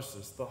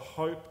diagnosis, the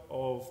hope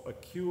of a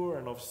cure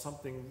and of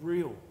something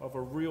real, of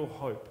a real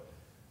hope,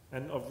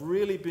 and of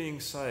really being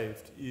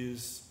saved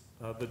is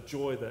the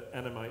joy that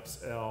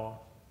animates our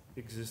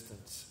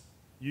existence.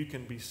 You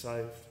can be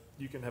saved.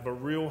 You can have a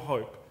real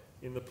hope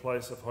in the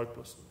place of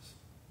hopelessness.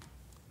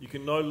 You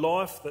can know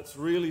life that's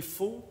really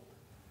full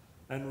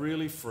and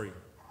really free.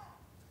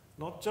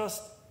 Not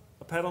just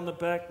a pat on the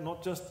back,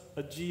 not just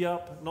a G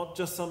up, not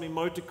just some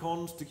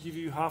emoticons to give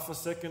you half a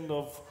second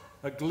of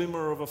a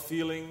glimmer of a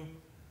feeling,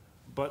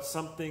 but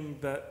something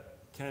that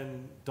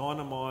can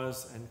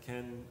dynamize and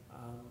can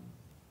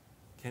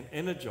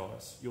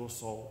energize your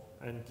soul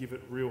and give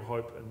it real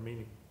hope and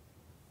meaning.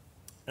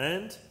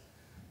 And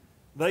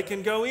they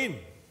can go in.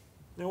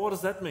 Now, what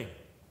does that mean?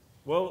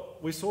 Well,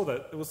 we saw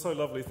that. It was so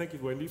lovely. Thank you,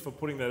 Wendy, for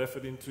putting that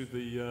effort into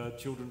the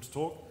children's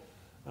talk.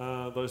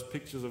 Those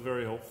pictures are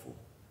very helpful.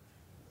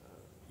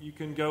 You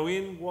can go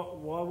in.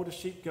 Why would a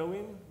sheep go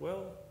in?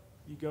 Well,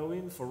 you go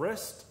in for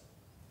rest.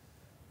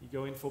 You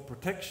go in for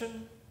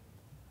protection.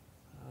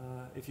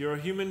 If you're a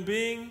human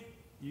being,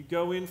 you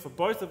go in for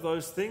both of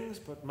those things,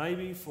 but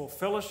maybe for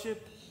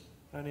fellowship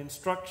and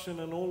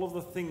instruction and all of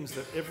the things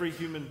that every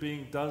human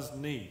being does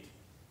need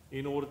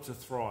in order to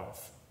thrive.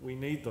 We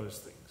need those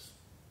things.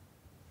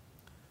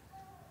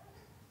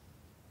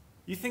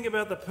 You think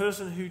about the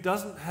person who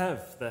doesn't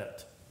have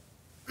that.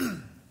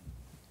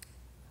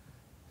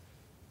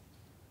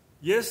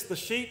 Yes, the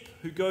sheep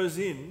who goes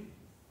in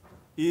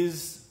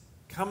is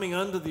coming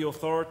under the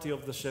authority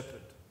of the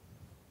shepherd.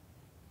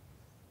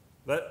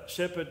 That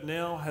shepherd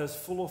now has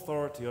full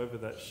authority over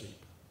that sheep.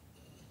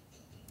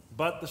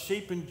 But the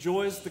sheep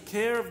enjoys the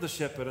care of the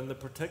shepherd and the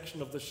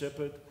protection of the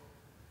shepherd.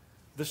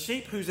 The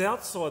sheep who's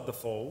outside the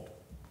fold,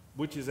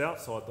 which is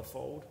outside the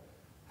fold,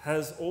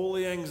 has all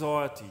the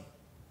anxiety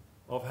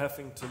of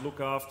having to look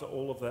after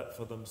all of that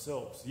for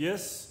themselves.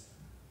 Yes,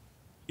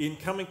 in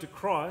coming to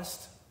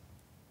Christ,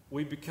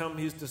 we become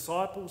his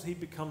disciples, he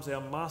becomes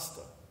our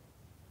master,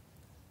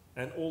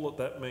 and all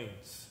that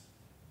means.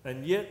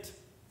 And yet,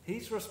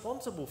 he's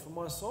responsible for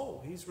my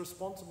soul. He's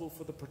responsible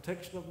for the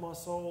protection of my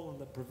soul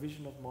and the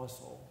provision of my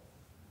soul.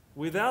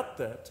 Without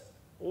that,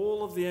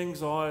 all of the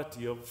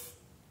anxiety of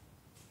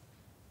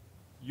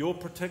your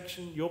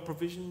protection, your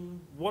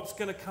provision, what's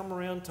going to come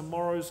around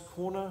tomorrow's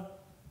corner,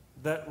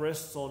 that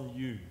rests on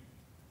you.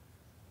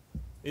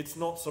 It's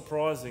not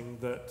surprising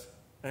that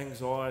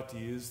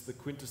anxiety is the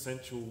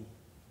quintessential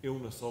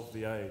illness of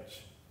the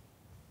age.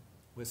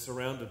 We're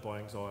surrounded by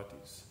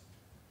anxieties.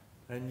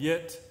 And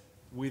yet,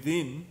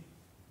 within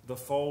the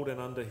fold and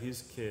under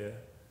his care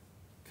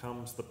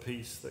comes the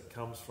peace that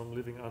comes from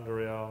living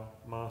under our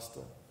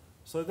master.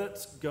 So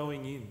that's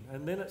going in.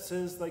 And then it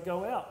says they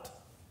go out.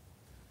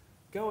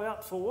 Go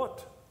out for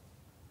what?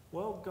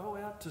 Well, go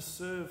out to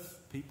serve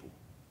people.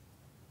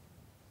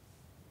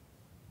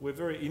 We're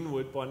very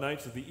inward by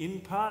nature. The in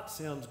part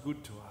sounds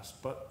good to us,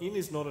 but in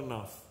is not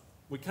enough.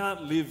 We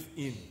can't live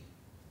in.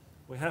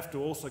 We have to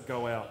also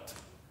go out.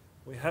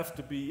 We have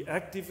to be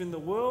active in the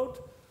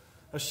world.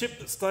 A ship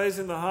that stays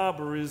in the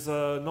harbour is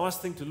a nice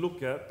thing to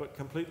look at, but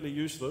completely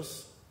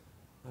useless.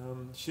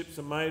 Ships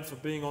are made for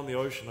being on the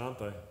ocean, aren't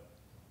they?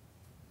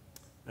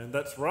 And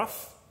that's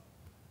rough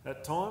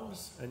at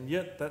times, and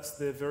yet that's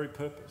their very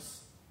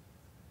purpose.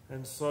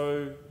 And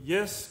so,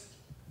 yes,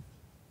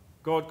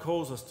 God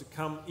calls us to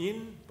come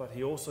in, but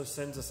he also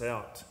sends us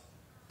out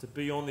to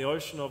be on the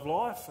ocean of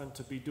life and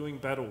to be doing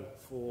battle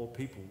for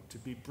people, to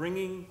be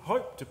bringing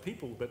hope to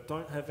people that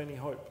don't have any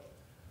hope,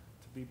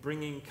 to be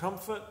bringing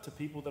comfort to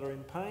people that are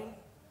in pain,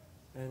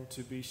 and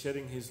to be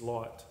shedding his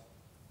light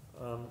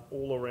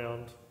all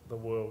around the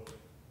world.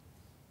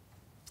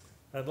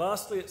 And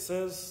lastly, it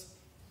says,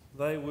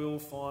 they will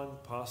find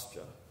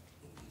pasture.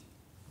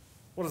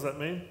 What does that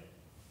mean?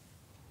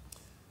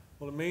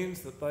 Well, it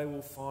means that they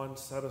will find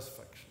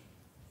satisfaction.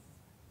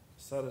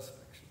 Satisfaction.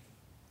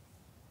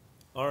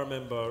 I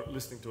remember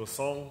listening to a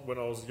song when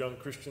I was a young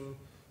Christian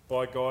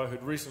by a guy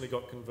who'd recently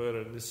got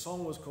converted, and this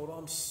song was called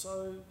I'm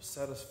So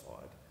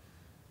Satisfied.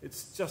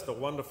 It's just a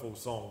wonderful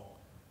song.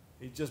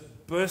 He's just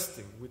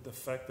bursting with the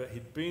fact that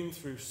he'd been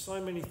through so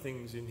many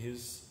things in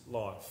his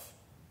life,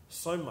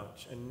 so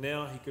much, and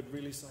now he could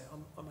really say,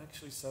 I'm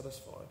actually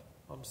satisfied.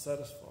 I'm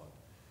satisfied.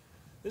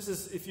 This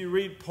is, if you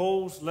read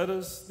Paul's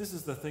letters, this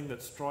is the thing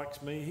that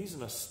strikes me. He's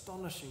an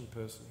astonishing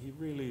person. He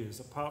really is.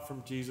 Apart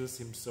from Jesus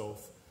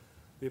himself,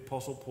 the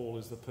Apostle Paul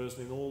is the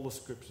person in all the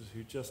scriptures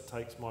who just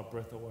takes my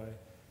breath away.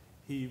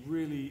 He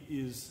really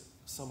is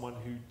someone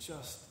who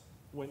just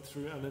went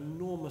through an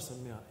enormous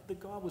amount. The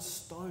guy was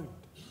stoned.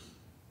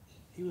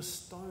 He was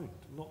stoned,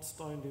 not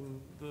stoned in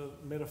the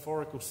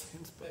metaphorical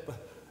sense,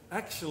 but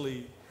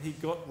actually he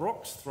got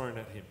rocks thrown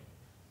at him.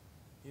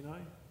 You know,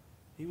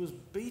 he was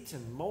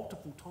beaten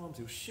multiple times.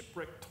 He was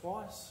shipwrecked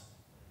twice.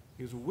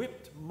 He was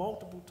whipped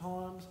multiple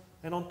times.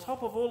 And on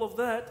top of all of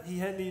that, he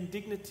had the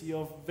indignity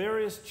of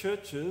various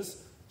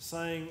churches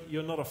saying,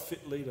 "You're not a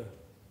fit leader.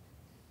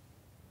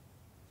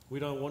 We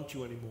don't want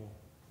you anymore.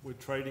 We're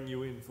trading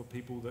you in for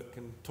people that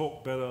can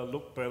talk better,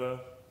 look better.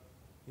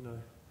 You know,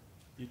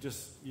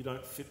 you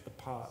don't fit the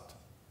part."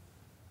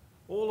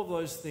 All of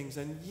those things.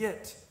 And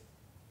yet,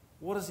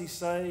 what does he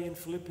say in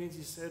Philippians?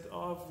 He said,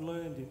 "I've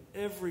learned in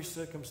every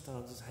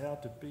circumstance how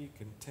to be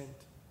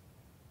content."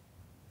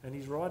 And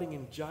he's writing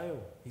in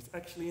jail. He's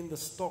actually in the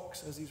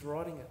stocks as he's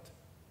writing it.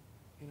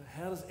 You know,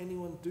 how does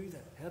anyone do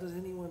that? How does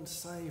anyone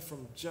say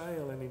from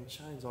jail and in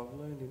chains, "I've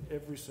learned in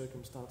every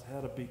circumstance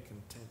how to be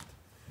content"?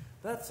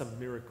 That's a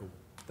miracle.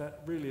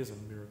 That really is a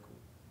miracle.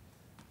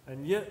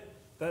 And yet,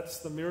 that's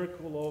the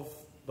miracle of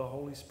the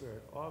Holy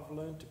Spirit. I've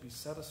learned to be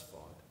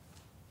satisfied.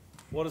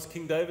 What does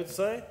King David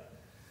say?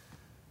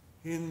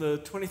 In the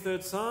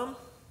 23rd Psalm,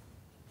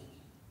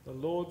 "The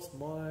Lord's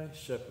my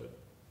shepherd.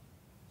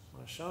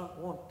 I shan't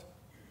want."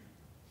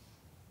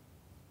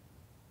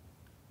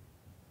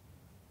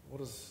 What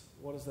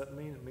does that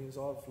mean? It means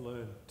I've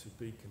learned to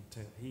be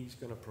content. He's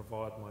going to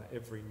provide my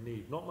every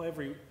need. Not my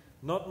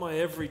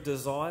every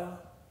desire.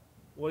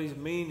 What he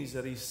means is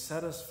that he's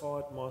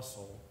satisfied my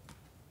soul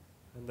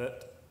and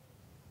that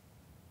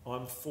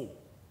I'm full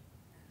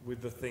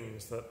with the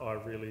things that I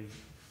really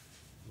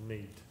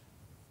need.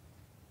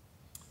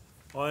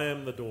 I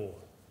am the door.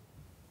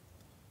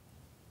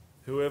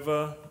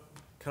 Whoever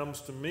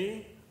comes to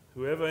me,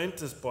 whoever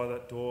enters by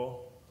that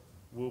door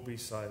will be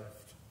saved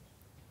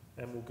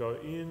and will go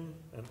in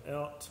and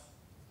out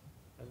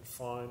and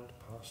find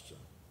pasture.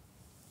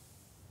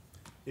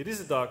 It is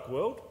a dark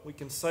world. We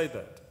can say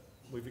that.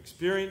 We've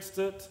experienced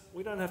it.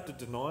 We don't have to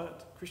deny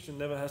it. A Christian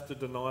never has to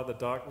deny the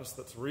darkness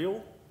that's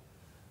real,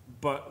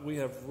 but we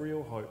have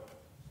real hope.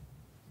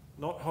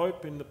 Not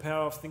hope in the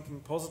power of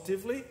thinking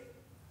positively,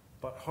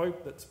 but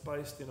hope that's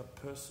based in a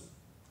person,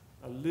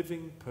 a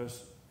living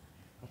person,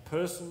 a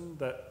person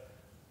that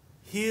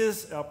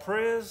hears our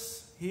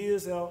prayers,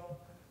 hears our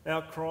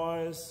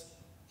cries,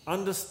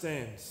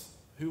 understands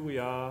who we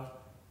are,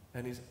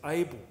 and is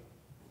able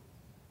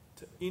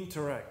to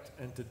interact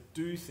and to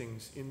do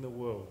things in the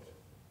world.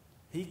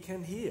 He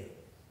can hear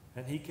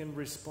and he can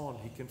respond.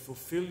 He can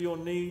fulfill your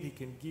need, he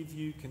can give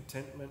you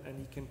contentment, and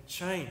he can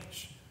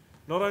change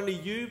not only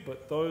you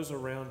but those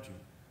around you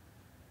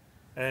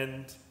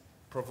and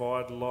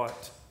provide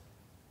light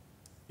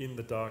in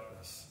the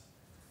darkness.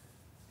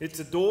 It's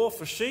a door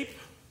for sheep,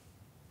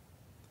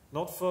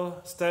 not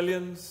for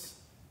stallions,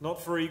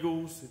 not for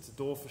eagles. It's a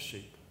door for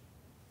sheep.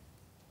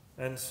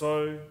 And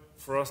so,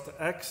 for us to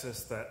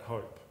access that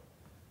hope,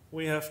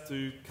 we have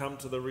to come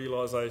to the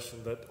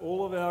realization that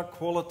all of our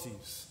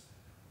qualities,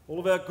 all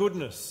of our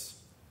goodness,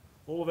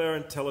 all of our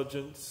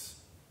intelligence,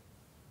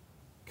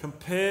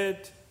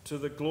 compared to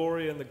the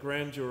glory and the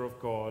grandeur of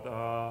God,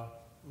 are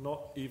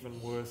not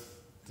even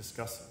worth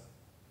discussing.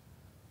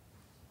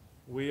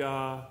 We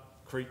are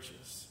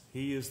creatures.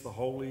 He is the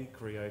holy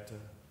creator,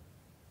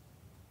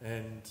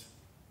 and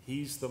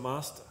he's the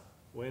master.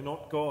 We're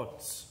not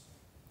gods.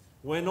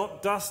 We're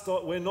not dust.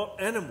 We're not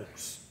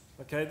animals.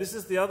 Okay, this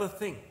is the other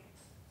thing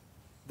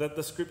that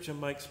the scripture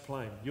makes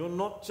plain. You're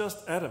not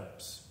just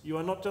atoms. You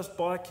are not just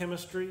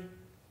biochemistry.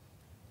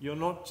 You're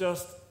not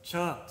just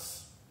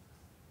chance.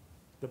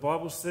 The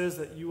Bible says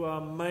that you are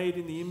made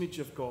in the image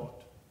of God,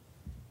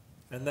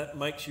 and that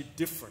makes you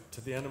different to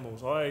the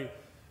animals. I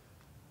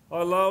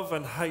love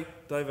and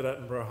hate David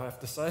Attenborough, I have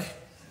to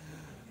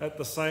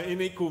say,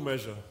 in equal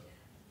measure.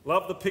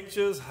 Love the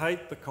pictures,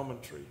 hate the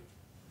commentary.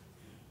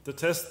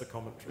 Detest the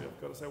commentary,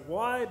 I've got to say.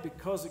 Why?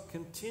 Because it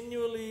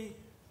continually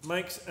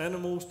makes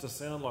animals to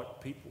sound like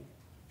people.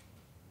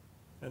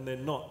 And they're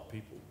not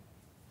people.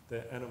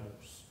 They're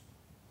animals.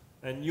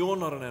 And you're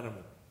not an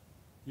animal.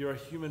 You're a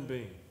human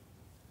being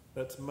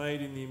that's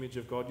made in the image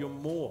of God. You're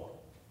more,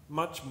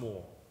 much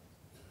more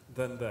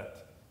than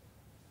that.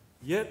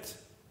 Yet,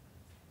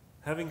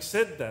 having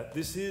said that,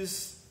 this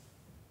is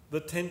the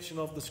tension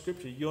of the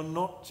scripture. You're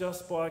not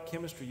just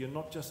biochemistry. You're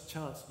not just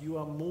chance. You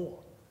are more.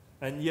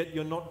 And yet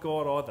you're not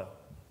God either.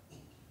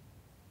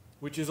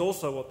 Which is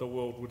also what the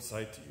world would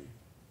say to you.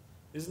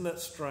 Isn't that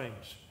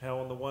strange? How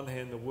on the one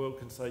hand the world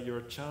can say you're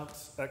a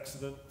chance,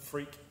 accident,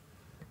 freak,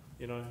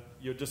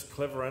 you're just a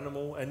clever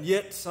animal, and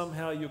yet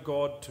somehow you're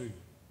God too.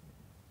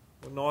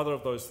 Well, neither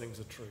of those things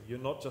are true. You're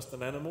not just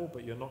an animal,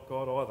 but you're not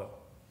God either.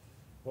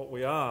 What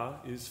we are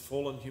is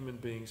fallen human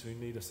beings who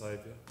need a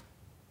saviour.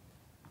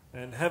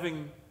 And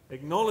having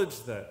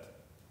acknowledged that,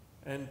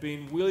 and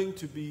been willing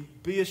to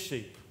be a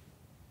sheep,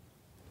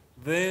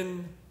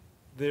 then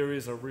there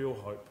is a real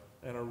hope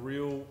and a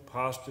real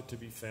pasture to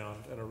be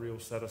found and a real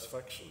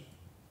satisfaction.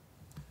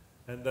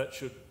 And that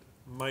should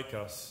make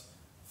us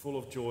full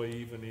of joy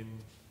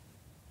even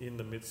in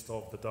the midst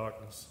of the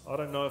darkness. I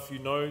don't know if you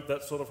know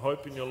that sort of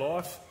hope in your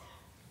life.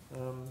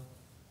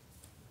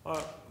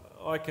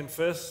 I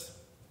confess,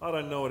 I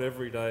don't know it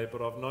every day,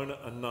 but I've known it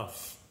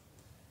enough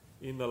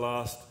in the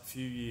last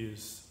few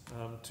years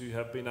to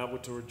have been able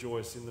to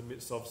rejoice in the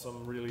midst of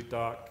some really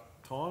dark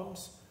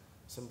times,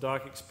 some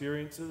dark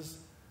experiences.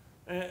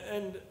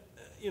 And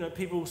you know,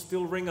 people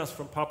still ring us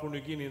from Papua New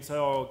Guinea and say,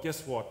 oh,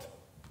 guess what?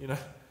 You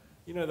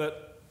know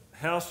that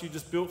house you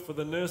just built for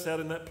the nurse out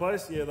in that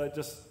place? Yeah, they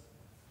just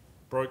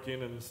broke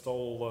in and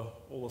stole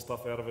all the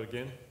stuff out of it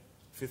again,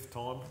 5th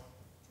time.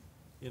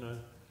 You know,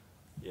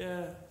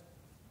 yeah,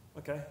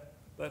 okay,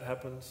 that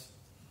happens.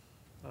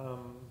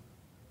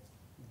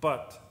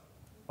 But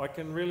I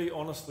can really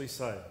honestly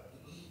say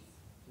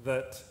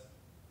that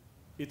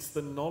it's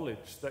the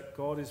knowledge that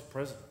God is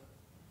present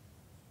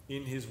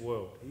in his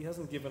world. He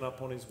hasn't given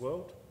up on his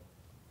world.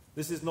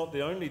 This is not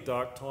the only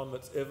dark time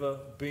that's ever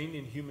been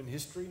in human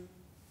history.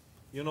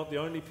 You're not the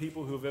only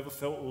people who have ever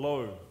felt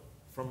low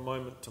from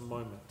moment to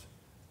moment.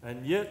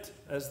 And yet,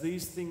 as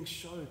these things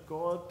show,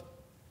 God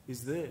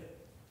is there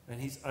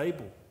and he's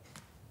able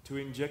to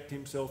inject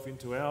himself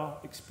into our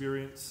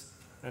experience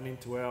and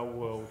into our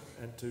world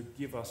and to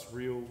give us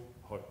real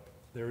hope.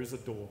 There is a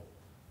door.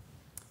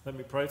 Let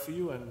me pray for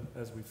you and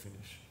as we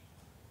finish.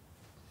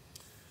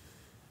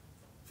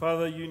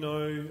 Father, you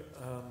know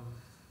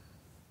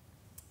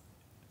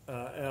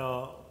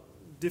our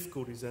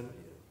difficulties and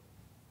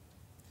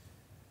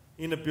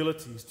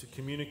inabilities to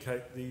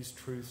communicate these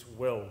truths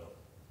well.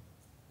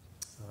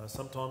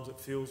 Sometimes it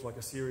feels like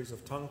a series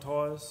of tongue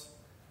ties,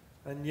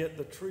 and yet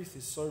the truth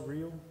is so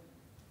real,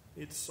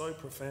 it's so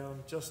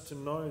profound, just to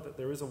know that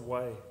there is a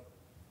way,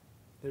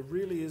 there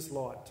really is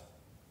light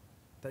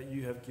that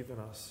you have given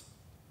us.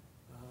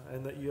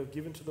 And that you have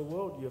given to the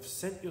world. You have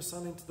sent your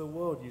Son into the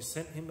world. You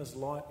sent him as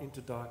light into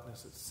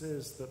darkness. It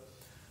says that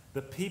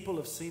the people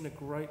have seen a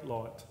great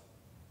light.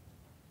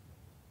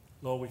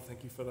 Lord, we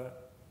thank you for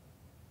that.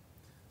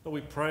 Lord,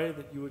 we pray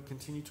that you would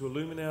continue to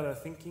illuminate our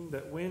thinking,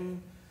 that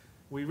when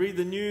we read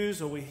the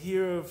news or we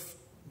hear of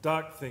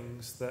dark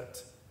things,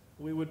 that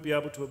we would be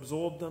able to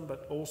absorb them,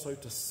 but also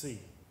to see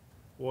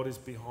what is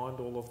behind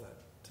all of that,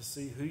 to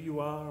see who you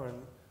are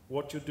and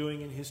what you're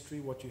doing in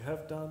history, what you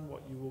have done,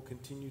 what you will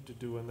continue to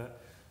do, and that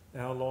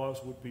our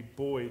lives would be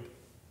buoyed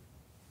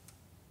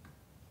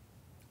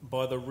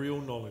by the real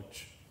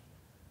knowledge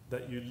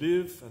that you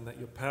live and that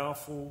you're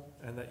powerful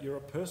and that you're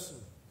a person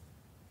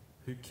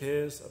who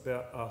cares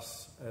about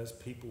us as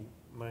people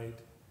made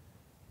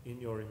in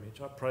your image.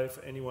 I pray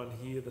for anyone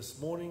here this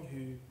morning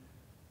who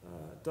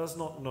does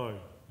not know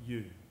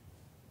you.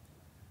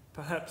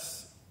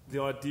 Perhaps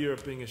the idea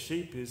of being a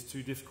sheep is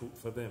too difficult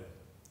for them,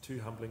 too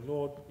humbling.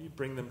 Lord, you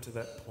bring them to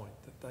that point,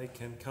 that they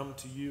can come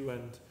to you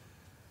and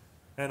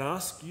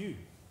ask you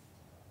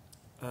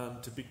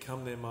to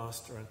become their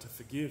master and to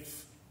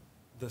forgive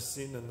the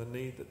sin and the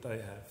need that they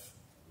have.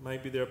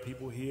 Maybe there are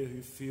people here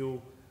who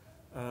feel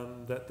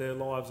that their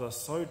lives are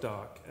so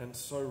dark and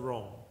so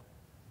wrong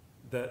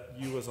that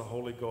you as a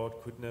holy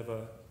God could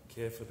never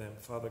care for them.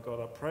 Father God,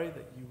 I pray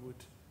that you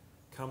would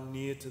come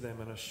near to them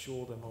and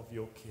assure them of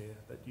your care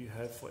that you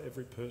have for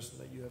every person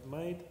that you have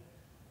made,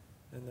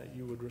 and that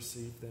you would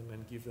receive them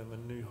and give them a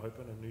new hope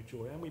and a new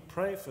joy. And we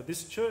pray for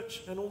this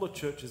church and all the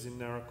churches in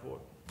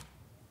Naracoorte.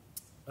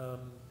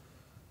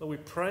 Lord, we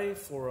pray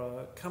for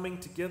a coming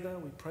together.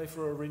 We pray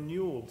for a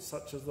renewal,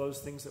 such as those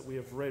things that we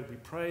have read. We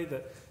pray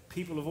that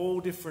people of all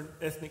different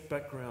ethnic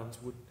backgrounds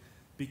would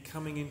be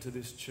coming into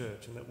this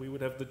church, and that we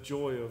would have the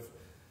joy of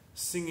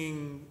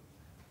singing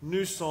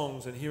new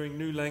songs and hearing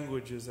new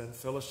languages and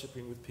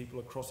fellowshipping with people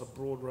across a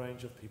broad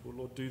range of people.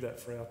 Lord, do that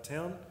for our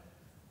town.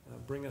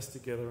 Bring us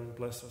together and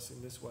bless us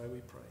in this way, we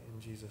pray.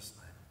 In Jesus'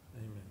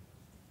 name, amen.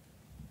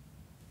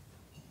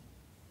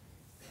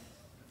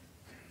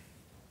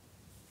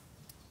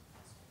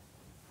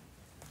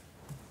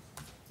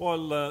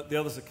 While the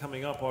others are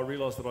coming up, I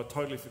realise that I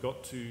totally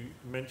forgot to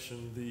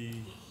mention the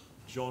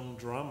John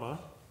drama,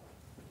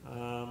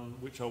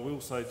 which I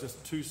will say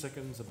just 2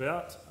 seconds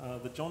about.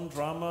 The John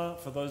drama,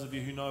 for those of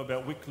you who know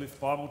about Wycliffe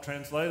Bible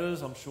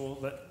translators, I'm sure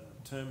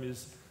that term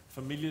is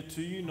familiar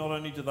to you. Not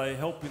only do they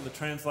help in the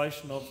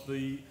translation of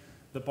the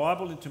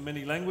Bible into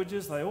many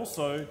languages, they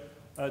also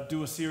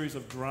do a series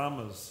of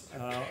dramas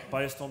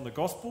based on the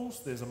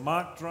Gospels. There's a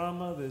Mark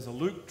drama, there's a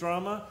Luke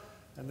drama,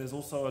 and there's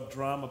also a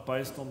drama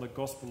based on the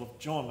Gospel of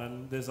John.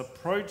 And there's a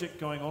project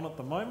going on at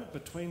the moment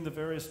between the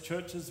various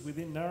churches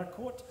within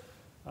Naracoorte,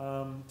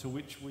 to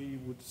which we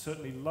would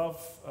certainly love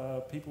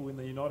people in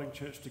the Uniting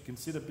Church to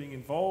consider being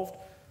involved,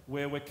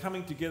 where we're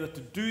coming together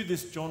to do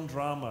this John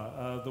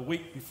drama the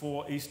week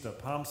before Easter,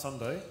 Palm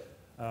Sunday.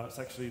 It's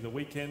actually the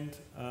weekend.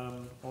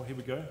 Oh, here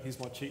we go. Here's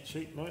my cheat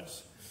sheet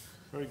notes.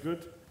 Very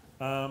good.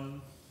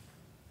 So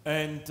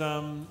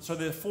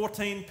there are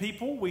 14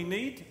 people we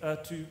need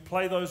to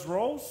play those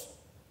roles.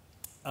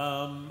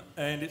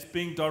 And it's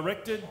being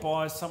directed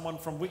by someone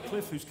from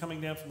Wycliffe who's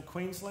coming down from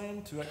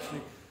Queensland to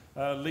actually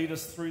lead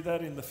us through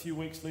that in the few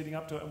weeks leading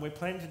up to it. And we're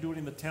planning to do it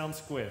in the town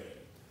square.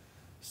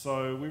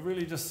 So we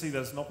really just see that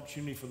as an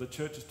opportunity for the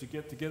churches to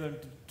get together and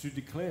to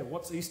declare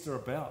what's Easter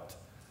about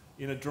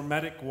in a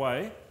dramatic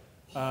way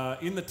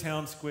in the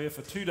town square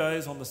for 2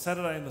 days on the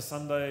Saturday and the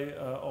Sunday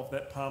of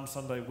that Palm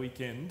Sunday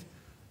weekend.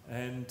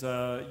 And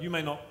you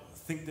may not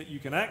think that you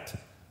can act.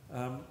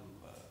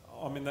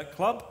 I'm in that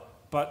club.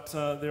 But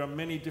there are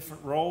many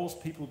different roles,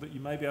 people that you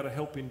may be able to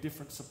help in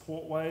different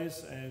support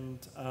ways, and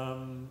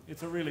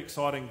it's a really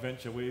exciting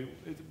venture.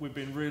 We've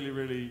been really,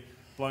 really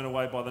blown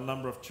away by the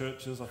number of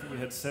churches. I think we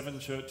had 7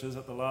 churches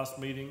at the last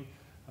meeting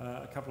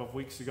a couple of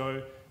weeks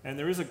ago, and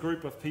there is a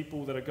group of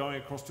people that are going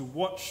across to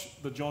watch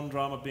the John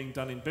drama being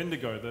done in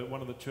Bendigo.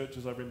 One of the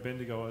churches over in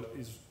Bendigo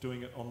is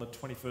doing it on the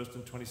 21st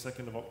and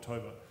 22nd of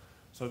October.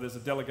 So there's a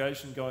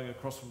delegation going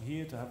across from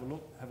here to have a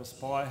look, have a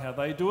spy how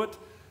they do it.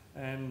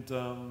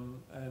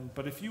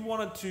 But if you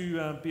wanted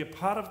to be a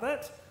part of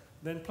that,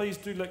 then please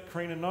do let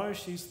Karina know.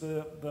 She's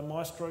the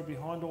maestro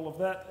behind all of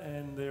that,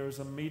 and there is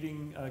a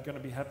meeting going to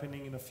be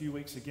happening in a few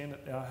weeks again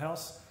at our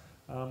house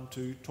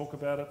to talk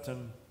about it,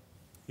 and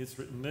it's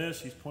written there.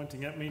 She's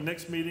pointing at me.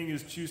 Next meeting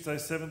is Tuesday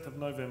 7th of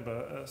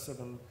November at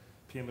 7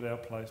 p.m. at our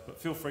place, but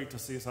feel free to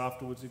see us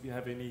afterwards if you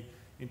have any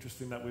interest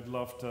in that. We'd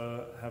love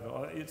to have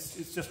it.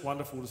 It's just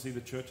wonderful to see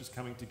the churches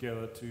coming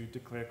together to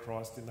declare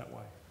Christ in that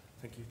way.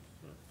 Thank you.